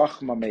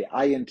 Chachma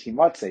me'ayin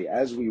timatze.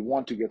 As we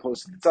want to get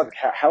close to the tzaddik,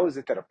 how is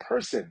it that a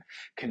person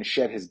can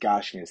shed his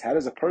gashmias? How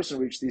does a person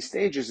reach these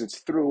stages? It's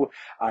through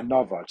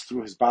anavah, it's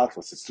through his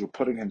battles, it's through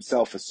putting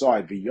himself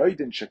aside.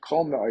 V'yoydin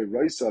shekol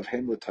me'ayroisa of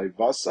him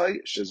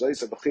l'tayvasai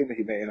shezoisa bechina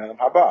hi me'in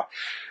haba.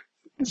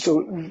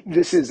 So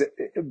this is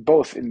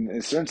both, in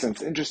a certain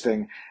sense,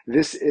 interesting.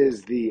 This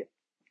is the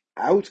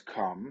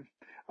outcome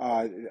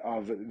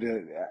of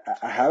the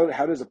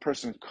how does a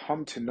person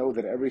come to know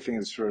that everything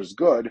is for his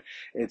good?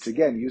 It's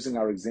again using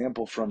our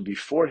example from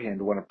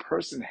beforehand. When a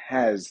person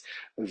has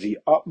the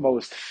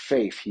utmost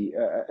faith,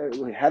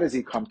 how does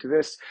he come to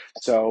this?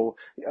 So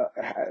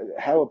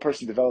how a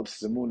person develops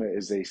his emunah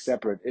is a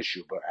separate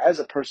issue. But as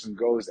a person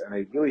goes and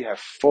they really have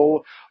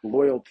full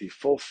loyalty,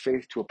 full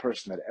faith to a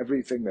person, that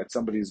everything that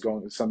somebody's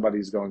going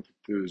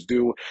to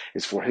do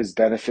is for his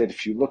benefit.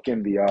 If you look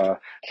in the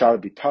Shara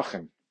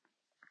B'Tachin,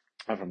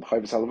 from the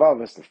Chayvus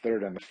Halavavas, the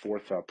third and the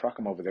fourth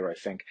prakim over there, I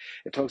think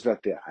it talks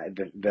about the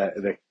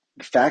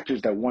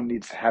factors that one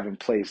needs to have in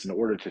place in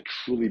order to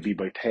truly be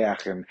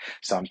boiteach in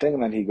something,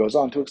 and then he goes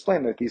on to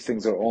explain that these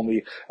things are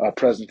only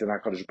present in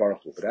HaKadosh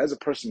Baruch Hu. But as a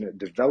person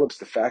develops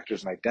the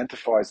factors and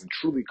identifies and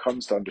truly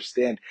comes to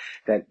understand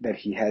that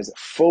he has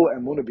full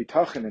emunah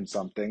bitachon in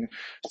something,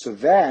 so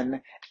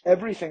then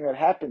everything that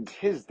happens,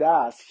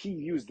 he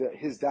used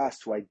his das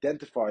to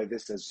identify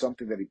this as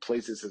something that he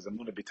places his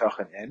emunah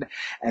bitachon in,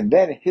 and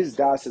then his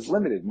das is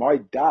limited. My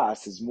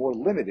das is more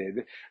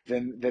limited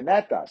than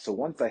that das. So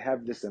once I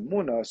have this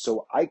emunah,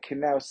 so I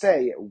can now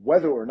say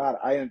whether or not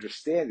I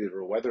understand it,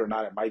 or whether or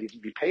not it might even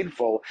be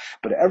painful,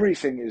 but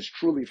everything is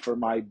truly for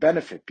my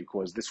benefit,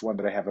 because this one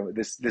that I have,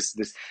 this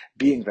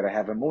being that I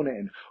have emunah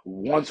in,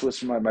 once was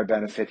for my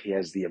benefit. He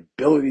has the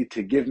ability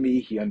to give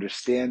me. He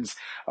understands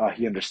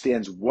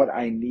what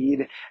I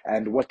need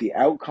and what the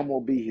outcome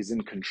will be. He's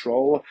in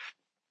control.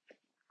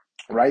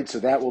 Right, so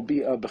that will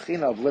be a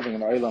bechina of living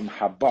in Olam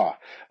HaBoh.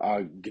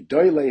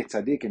 Gedoylei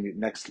tzaddikim,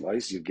 next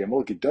slice, you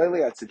gimel.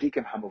 Gedoylei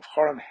tzaddikim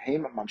hamuvcharim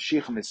heim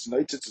mamshichim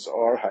hisnoitzitzes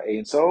or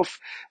ha'ein sof.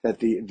 That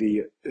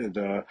the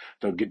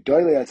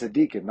gedoylei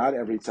tzaddikim, not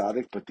every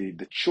tzaddik, but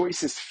the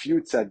choicest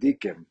few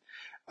tzaddikim,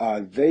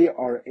 they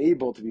are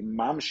able to be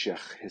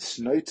mamshich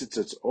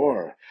hisnoitzitzes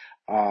or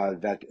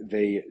that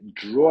they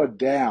draw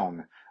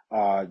down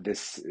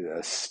this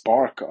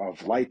spark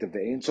of light of the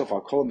Ein Sof.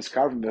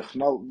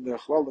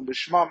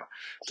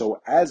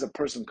 So as a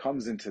person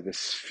comes into the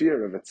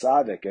sphere of a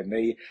tzaddik, and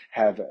they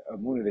have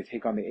emunah, they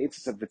take on the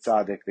eitzes of the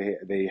tzaddik.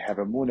 They have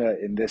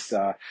emunah in this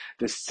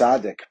this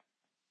tzaddik,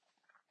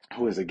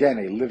 who is again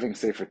a living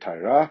Sefer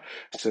Torah.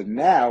 So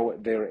now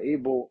they're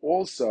able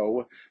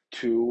also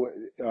to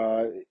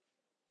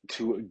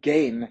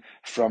gain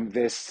from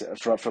this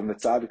from the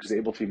tzaddik, who's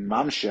able to be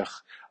mamshech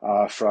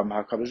from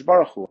Hakadosh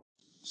Baruch Hu.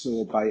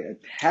 So by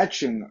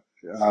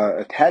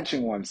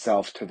attaching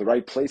oneself to the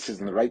right places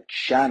and the right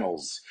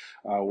channels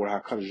where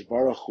HaKadosh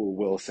Baruch Hu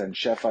will send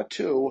Shefa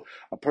to,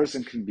 a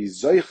person can be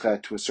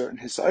zoicha to a certain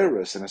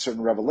aveiros and a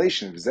certain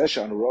revelation. As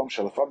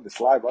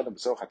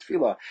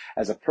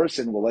a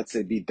person will, let's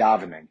say, be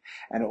davening,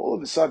 and all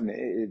of a sudden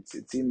it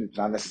seems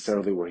not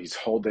necessarily where he's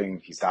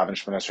davening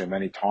Shemona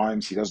many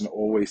times. He doesn't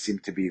always seem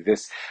to be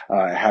this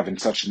having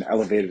such an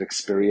elevated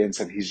experience,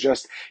 and he's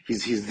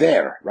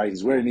there, right?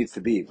 He's where he needs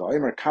to be. He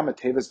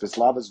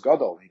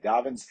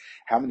davens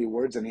how many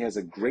words, and he has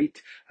a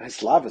great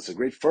hislavas, a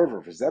great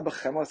fervor.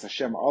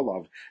 Hashem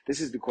alav.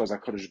 This is because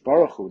HaKadosh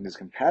Baruch Hu, in his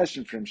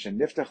compassion for him,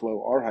 sheniftach lo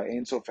or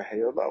ha'ein sof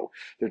lo.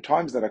 There are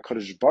times that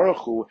HaKadosh Baruch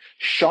Hu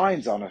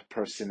shines on a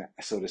person,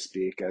 so to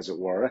speak, as it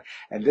were,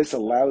 and this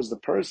allows the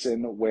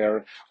person,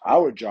 where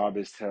our job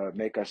is to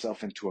make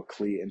ourselves into a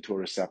kli, into a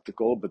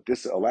receptacle, but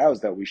this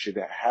allows that we should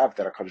have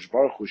that HaKadosh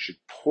Baruch Hu should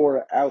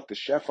pour out the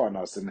shefa on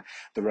us and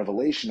the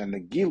revelation and the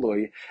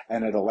gilui,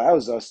 and it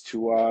allows us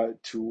to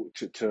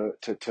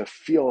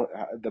feel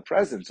the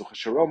presence.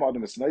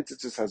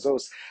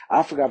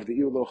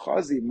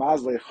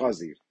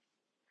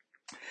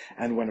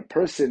 And when a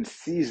person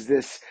sees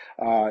this,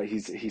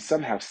 he's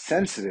somehow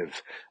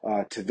sensitive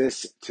to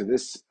this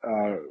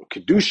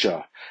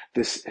kedusha,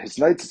 this his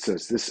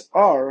nitzitzis, this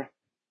R.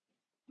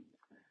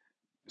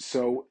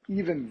 So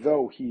even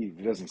though he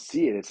doesn't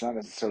see it, it's not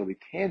necessarily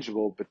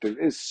tangible, but there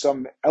is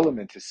some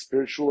element, his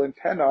spiritual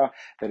antenna,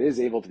 that is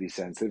able to be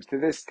sensitive to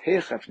this.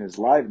 Techef in his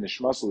life,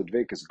 nishmasul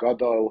advekas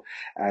gadol,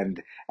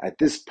 and at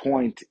this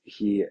point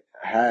he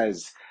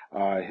has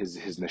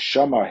his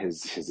neshama,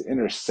 his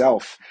inner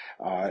self,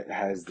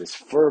 has this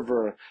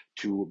fervor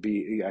to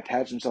be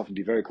attach himself and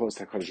be very close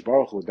to Hakadosh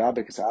Baruch Hu.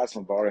 Dabek is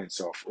asman bar ein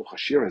sof,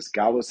 uchashir his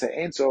galus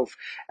ein sof,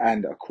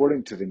 and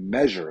according to the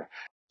measure,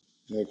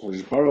 the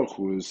Hakadosh Baruch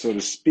Hu is, so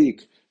to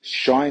speak,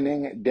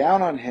 shining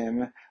down on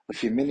him.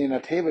 So then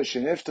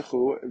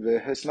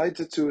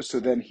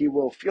he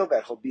will feel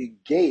that he'll be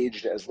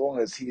engaged as long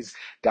as he's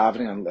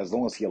davening, and as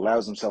long as he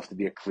allows himself to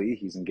be a kli,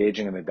 he's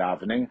engaging in the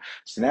davening.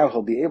 So now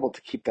he'll be able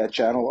to keep that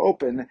channel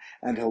open,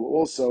 and he'll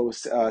also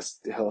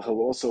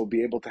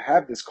be able to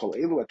have this kol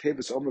elu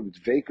atevus omer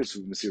b'dveikus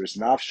v'mesiras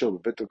nafsho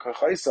v'bitul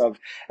kachaisav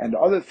and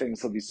other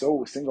things. He'll be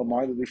so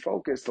single-mindedly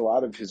focused. A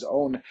lot of his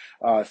own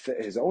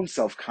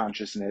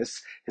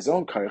self-consciousness, his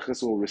own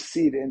kaiches will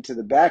recede into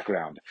the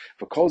background.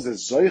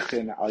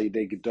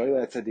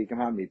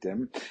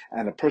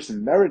 And a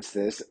person merits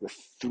this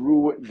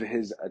through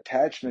his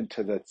attachment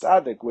to the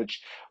tzaddik,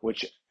 which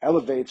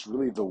elevates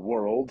really the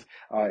world.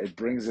 It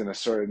brings in a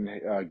certain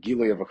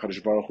gilui of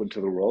HaKadosh Baruch Hu into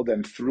the world,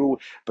 and through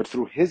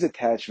his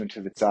attachment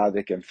to the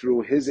tzaddik and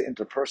through his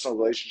interpersonal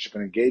relationship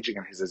and engaging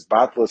in his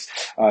isbatlos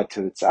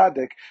to the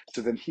tzaddik,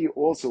 so then he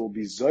also will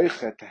be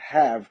zoichet to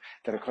have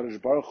that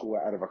HaKadosh Baruch Hu,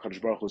 out of HaKadosh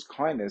Baruch Hu's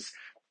kindness,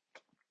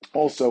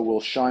 also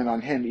will shine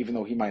on him, even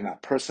though he might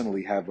not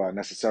personally have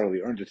necessarily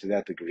earned it to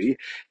that degree.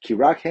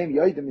 Because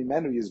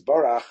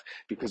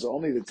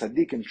only the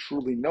tzaddikim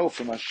truly know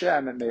from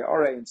Hashem, and they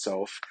are Ein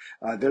Sof.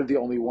 They're the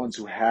only ones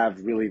who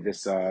have really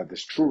this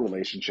true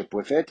relationship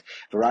with it.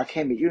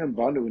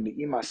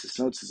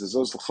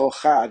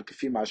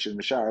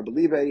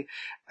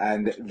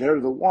 And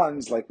they're the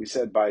ones, like we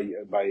said, by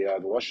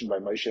the Lashon by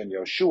Moshe and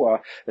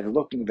Yoshua, that are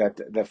looking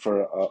that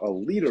for a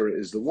leader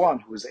is the one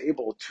who is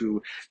able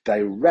to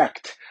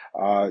direct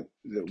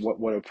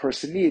what a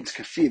person needs,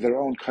 kafi their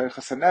own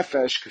kaychas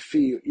hanefesh,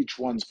 kafi each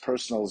one's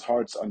personal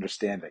heart's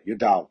understanding.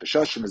 Yudal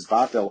b'shashim is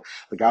batel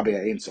legabe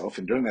Ein Sof,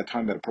 and during that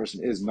time that a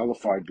person is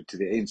nullified to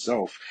the Ein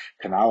Sof,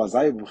 kanal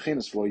azay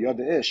b'chinas lo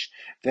yada ish,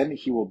 then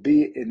he will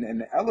be in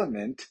an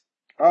element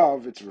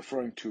of, it's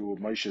referring to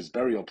Moshe's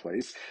burial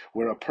place,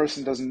 where a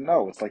person doesn't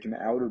know. It's like an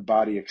outer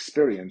body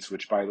experience,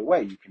 which, by the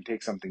way, you can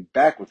take something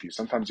back with you.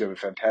 Sometimes you have a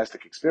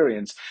fantastic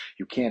experience.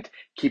 You can't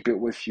keep it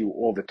with you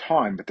all the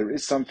time, but there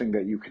is something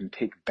that you can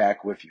take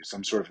back with you,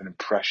 some sort of an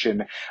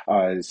impression,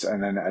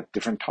 and then at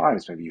different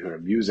times, maybe you hear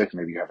music,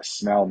 maybe you have a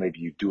smell, maybe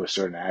you do a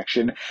certain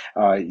action.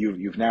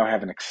 You've now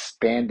have an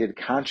expanded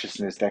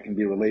consciousness that can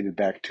be related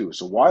back to.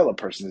 So while a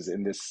person is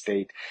in this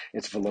state,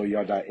 it's velo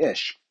yada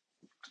ish.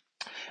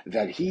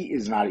 that he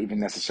is not even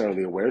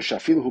necessarily aware.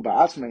 Shafilu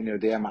ba'atzmo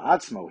nerdei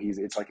ma'atzmo.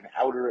 It's like an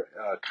outer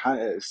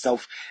kind of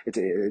self.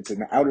 It's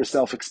an outer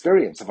self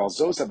experience. Of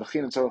alzosa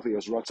bechina tzorach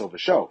lios rotzo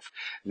v'shov.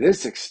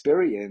 This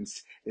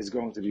experience is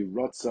going to be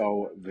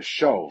rotzo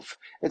v'shov.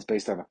 It's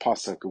based on a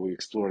pasuk. We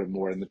explored it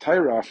more in the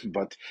Torah,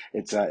 but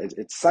it's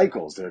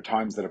cycles. There are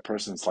times that a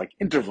person's like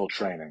interval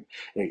training.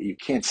 You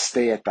can't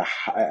stay at the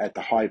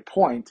high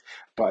point,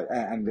 but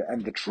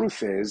and the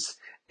truth is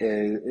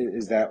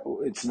that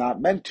it's not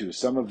meant to.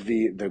 Some of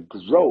the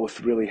growth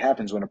really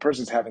happens when a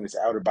person's having this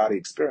outer body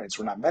experience.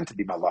 We're not meant to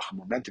be malachim,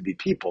 we're meant to be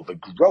people. The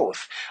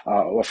growth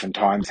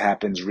oftentimes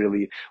happens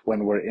really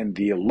when we're in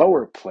the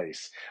lower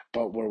place,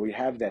 but where we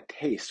have that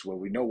taste, where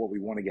we know what we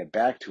want to get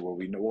back to, where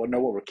we know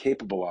what we're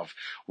capable of,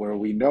 where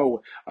we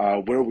know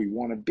where we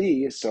want to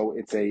be. So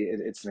it's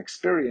an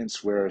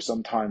experience where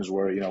sometimes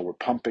we're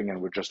pumping and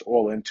we're just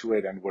all into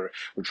it, and we're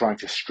trying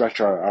to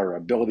stretch our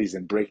abilities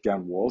and break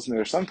down walls. And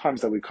there are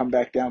sometimes that we come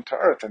back down to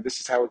earth, and this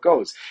is how it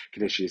goes.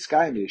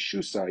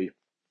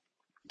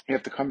 You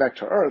have to come back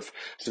to earth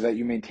so that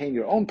you maintain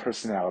your own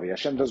personality.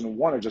 Hashem doesn't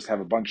want to just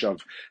have a bunch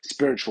of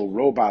spiritual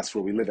robots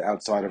where we live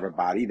outside of our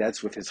body.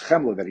 That's with his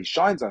chemla that he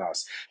shines on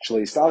us. But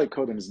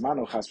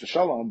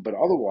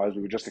otherwise,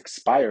 we would just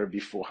expire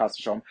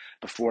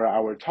before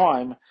our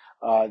time.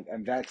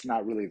 And that's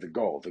not really the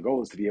goal. The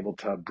goal is to be able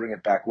to bring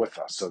it back with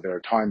us. So there are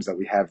times that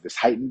we have this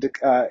heightened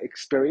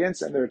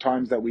experience, and there are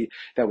times that we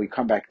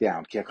come back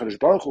down. Because what HaKadosh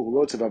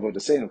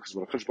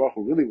Baruch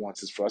Hu really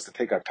wants is for us to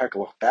take our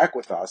pekalach back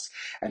with us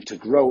and to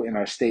grow in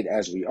our state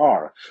as we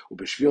are.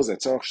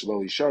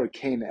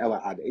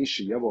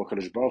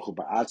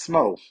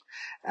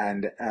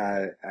 And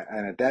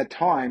at that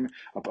time,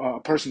 a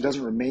person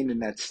doesn't remain in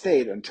that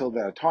state until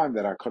that time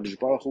that our Kadosh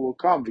Baruch Hu will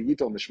come.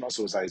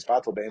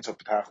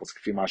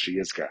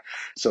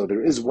 So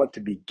there is what to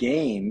be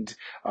gained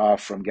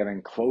from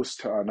getting close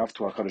to enough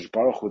to HaKadosh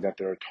Baruch Hu, that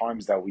there are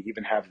times that we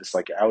even have this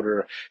like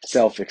outer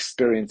self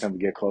experience and we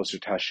get closer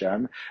to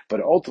Hashem.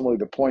 But ultimately,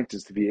 the point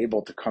is to be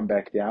able to come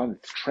back down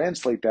and to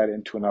translate that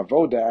into an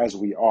avodah as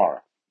we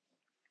are.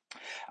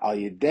 Al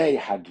yedei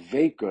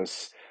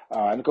hadveikus,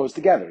 and it goes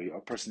together.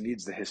 A person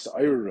needs the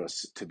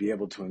aveiros to be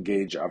able to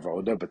engage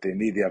avodah, but they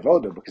need the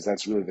avodah because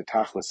that's really the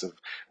tachlis of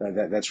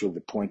that's really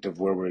the point of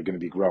where we're going to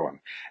be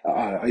growing.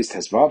 And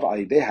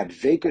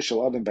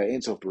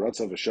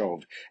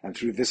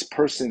through this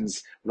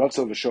person's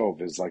ratzon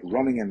v'shov is like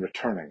running and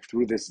returning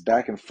through this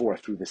back and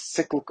forth through this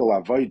cyclical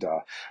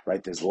avodah.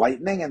 Right, there's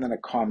lightning and then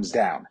it calms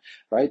down.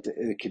 Right, so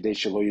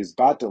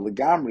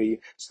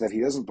that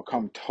he doesn't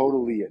become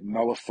totally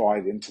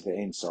nullified into the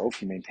Ein Sof.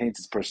 He maintains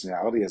his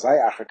personality.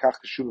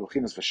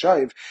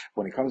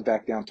 When he comes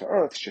back down to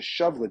earth, so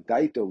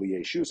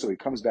he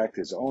comes back to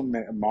his own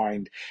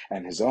mind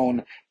and his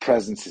own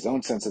presence, his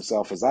own sense of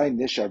self.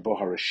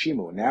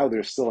 Now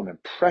there's still an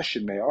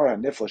impression.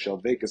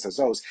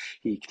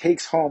 He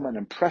takes home an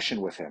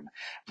impression with him.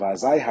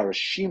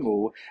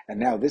 And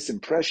now this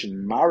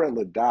impression, Mara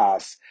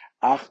Ladas,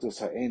 Achdus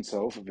Ha'Ein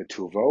Sof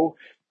V'Tuvo,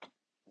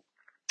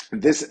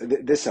 this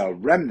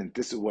remnant,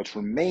 this is what's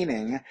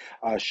remaining,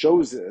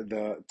 shows to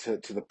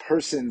the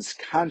person's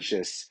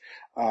conscious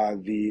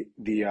the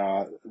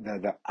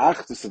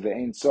achdus of the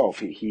Ein Sof.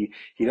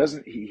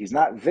 He's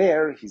not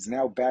there. He's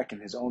now back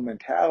in his own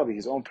mentality,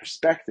 his own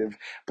perspective,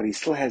 but he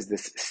still has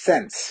this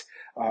sense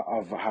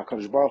of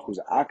HaKadosh Baruch Hu's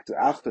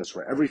achdus,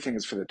 where everything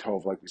is for the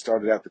tov, like we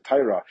started out the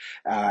Torah,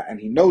 and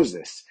he knows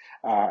this.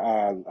 He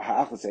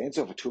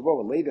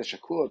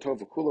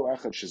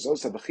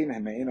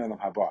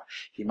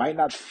might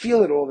not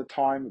feel it all the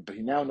time, but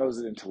he now knows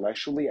it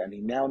intellectually, and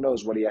he now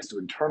knows what he has to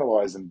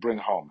internalize and bring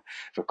home.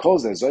 The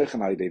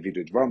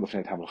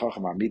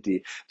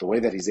way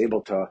that he's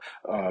able to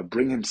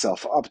bring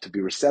himself up, to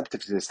be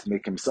receptive to this, to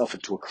make himself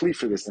into a kli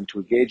for this, and to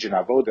engage in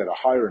avodah at a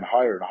higher and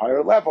higher and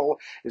higher level,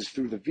 is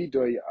through the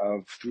vidoy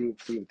through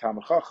the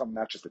Talmid Chacham,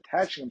 not just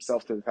attaching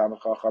himself to the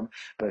Talmid Chacham,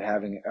 but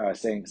having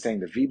saying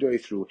the vidoy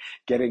through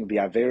getting the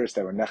aveiros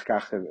that were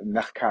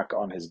nechkak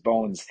on his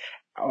bones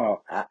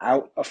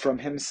out from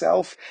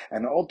himself,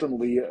 and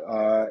ultimately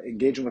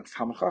engaging with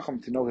Talmid Chacham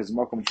to know his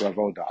makom for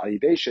avodah.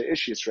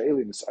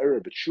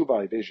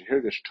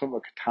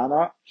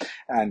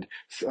 And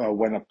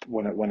when a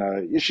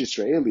Ish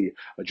Yisraeli,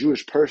 a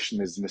Jewish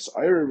person, is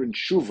misayir in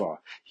tshuva,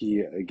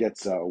 he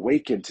gets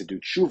awakened to do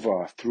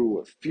tshuva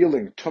through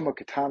feeling tuma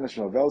katanas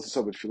from aveiros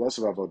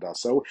avodah.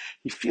 So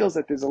he feels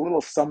that there's a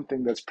little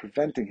something that's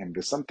preventing him.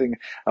 There's something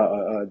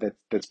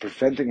that's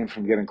preventing him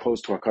from getting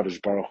close to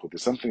HaKadosh Baruch Hu.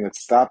 There's something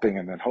that's stopping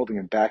and then holding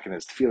him back in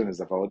his feeling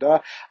his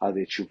avodah.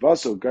 The tshuva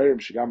so gairim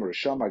shigam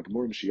risham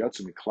agmurim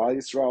shiyatzu miklal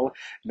Yisrael.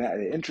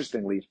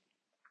 Interestingly,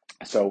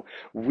 So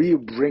we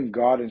bring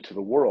God into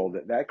the world.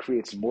 That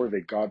creates more of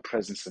a God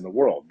presence in the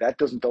world. That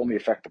doesn't only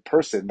affect the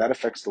person, that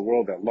affects the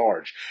world at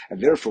large. And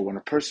therefore, when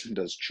a person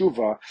does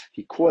tshuva,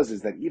 he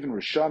causes that even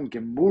Rishon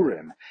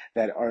Gemurim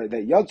that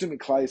Yadzum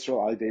Klal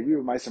Yisrael Al Yedei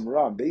Rivu Ma'aseh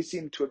Ram, they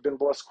seem to have been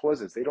lost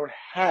causes. They don't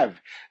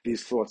have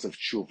these thoughts of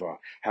tshuva.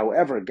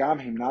 However, Gam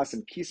Him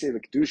Nasim Kisei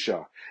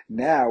V'Kedusha,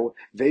 now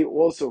they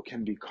also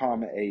can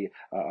become a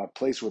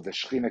place where the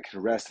Shekhinah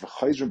can rest.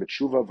 V'chayzrim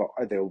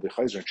b'tshuva, they will be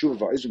chayzrim tshuva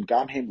v'chayzrim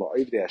Gam Him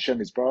La'ovdei Hashem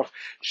Yisbarach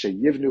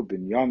sheyivnu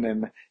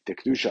binyanim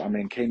dekdusha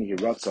amen keni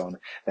ratzon.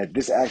 That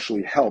this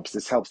actually helps.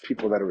 This helps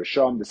people that are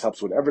rishon. This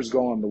helps whatever's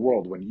going on in the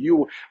world. When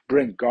you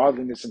bring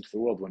godliness into the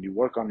world, when you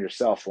work on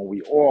yourself, when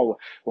we all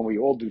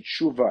do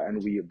tshuva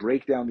and we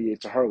break down the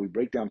Yetzer Hara, we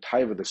break down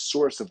taiva, the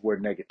source of where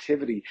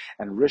negativity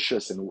and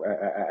rishus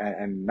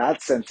and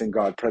not sensing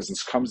God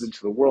presence comes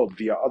into the world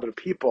via other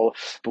people.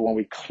 But when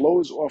we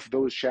close off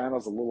those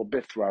channels a little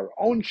bit through our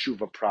own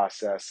tshuva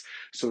process,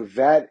 so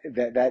that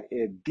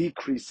it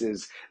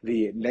decreases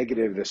the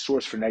negative, the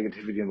source for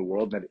negativity in the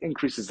world, and that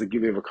increases the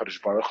giving of a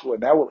Kadosh Baruch Hu,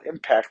 and that will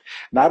impact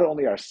not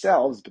only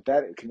ourselves, but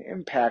that it can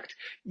impact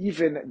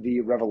even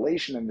the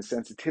revelation and the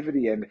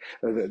sensitivity, and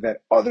that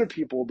other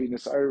people will be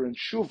Nisayr and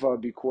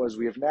Shuva, because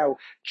we have now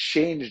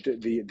changed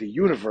the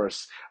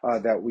universe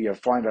that we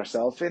find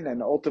ourselves in,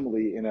 and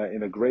ultimately,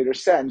 in a greater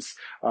sense,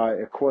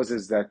 it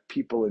causes that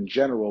people in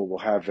general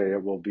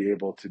will be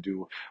able to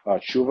do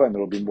tshuva, and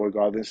there will be more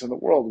godliness in the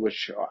world,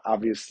 which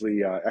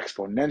obviously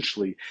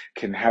exponentially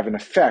can have an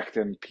effect,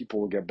 and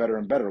people will get better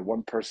and better.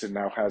 One person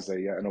now has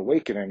an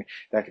awakening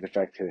that can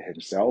affect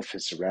himself,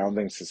 his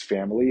surroundings, his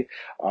family,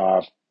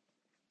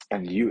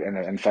 and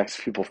affects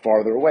people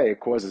farther away. It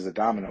causes a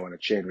domino and a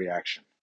chain reaction.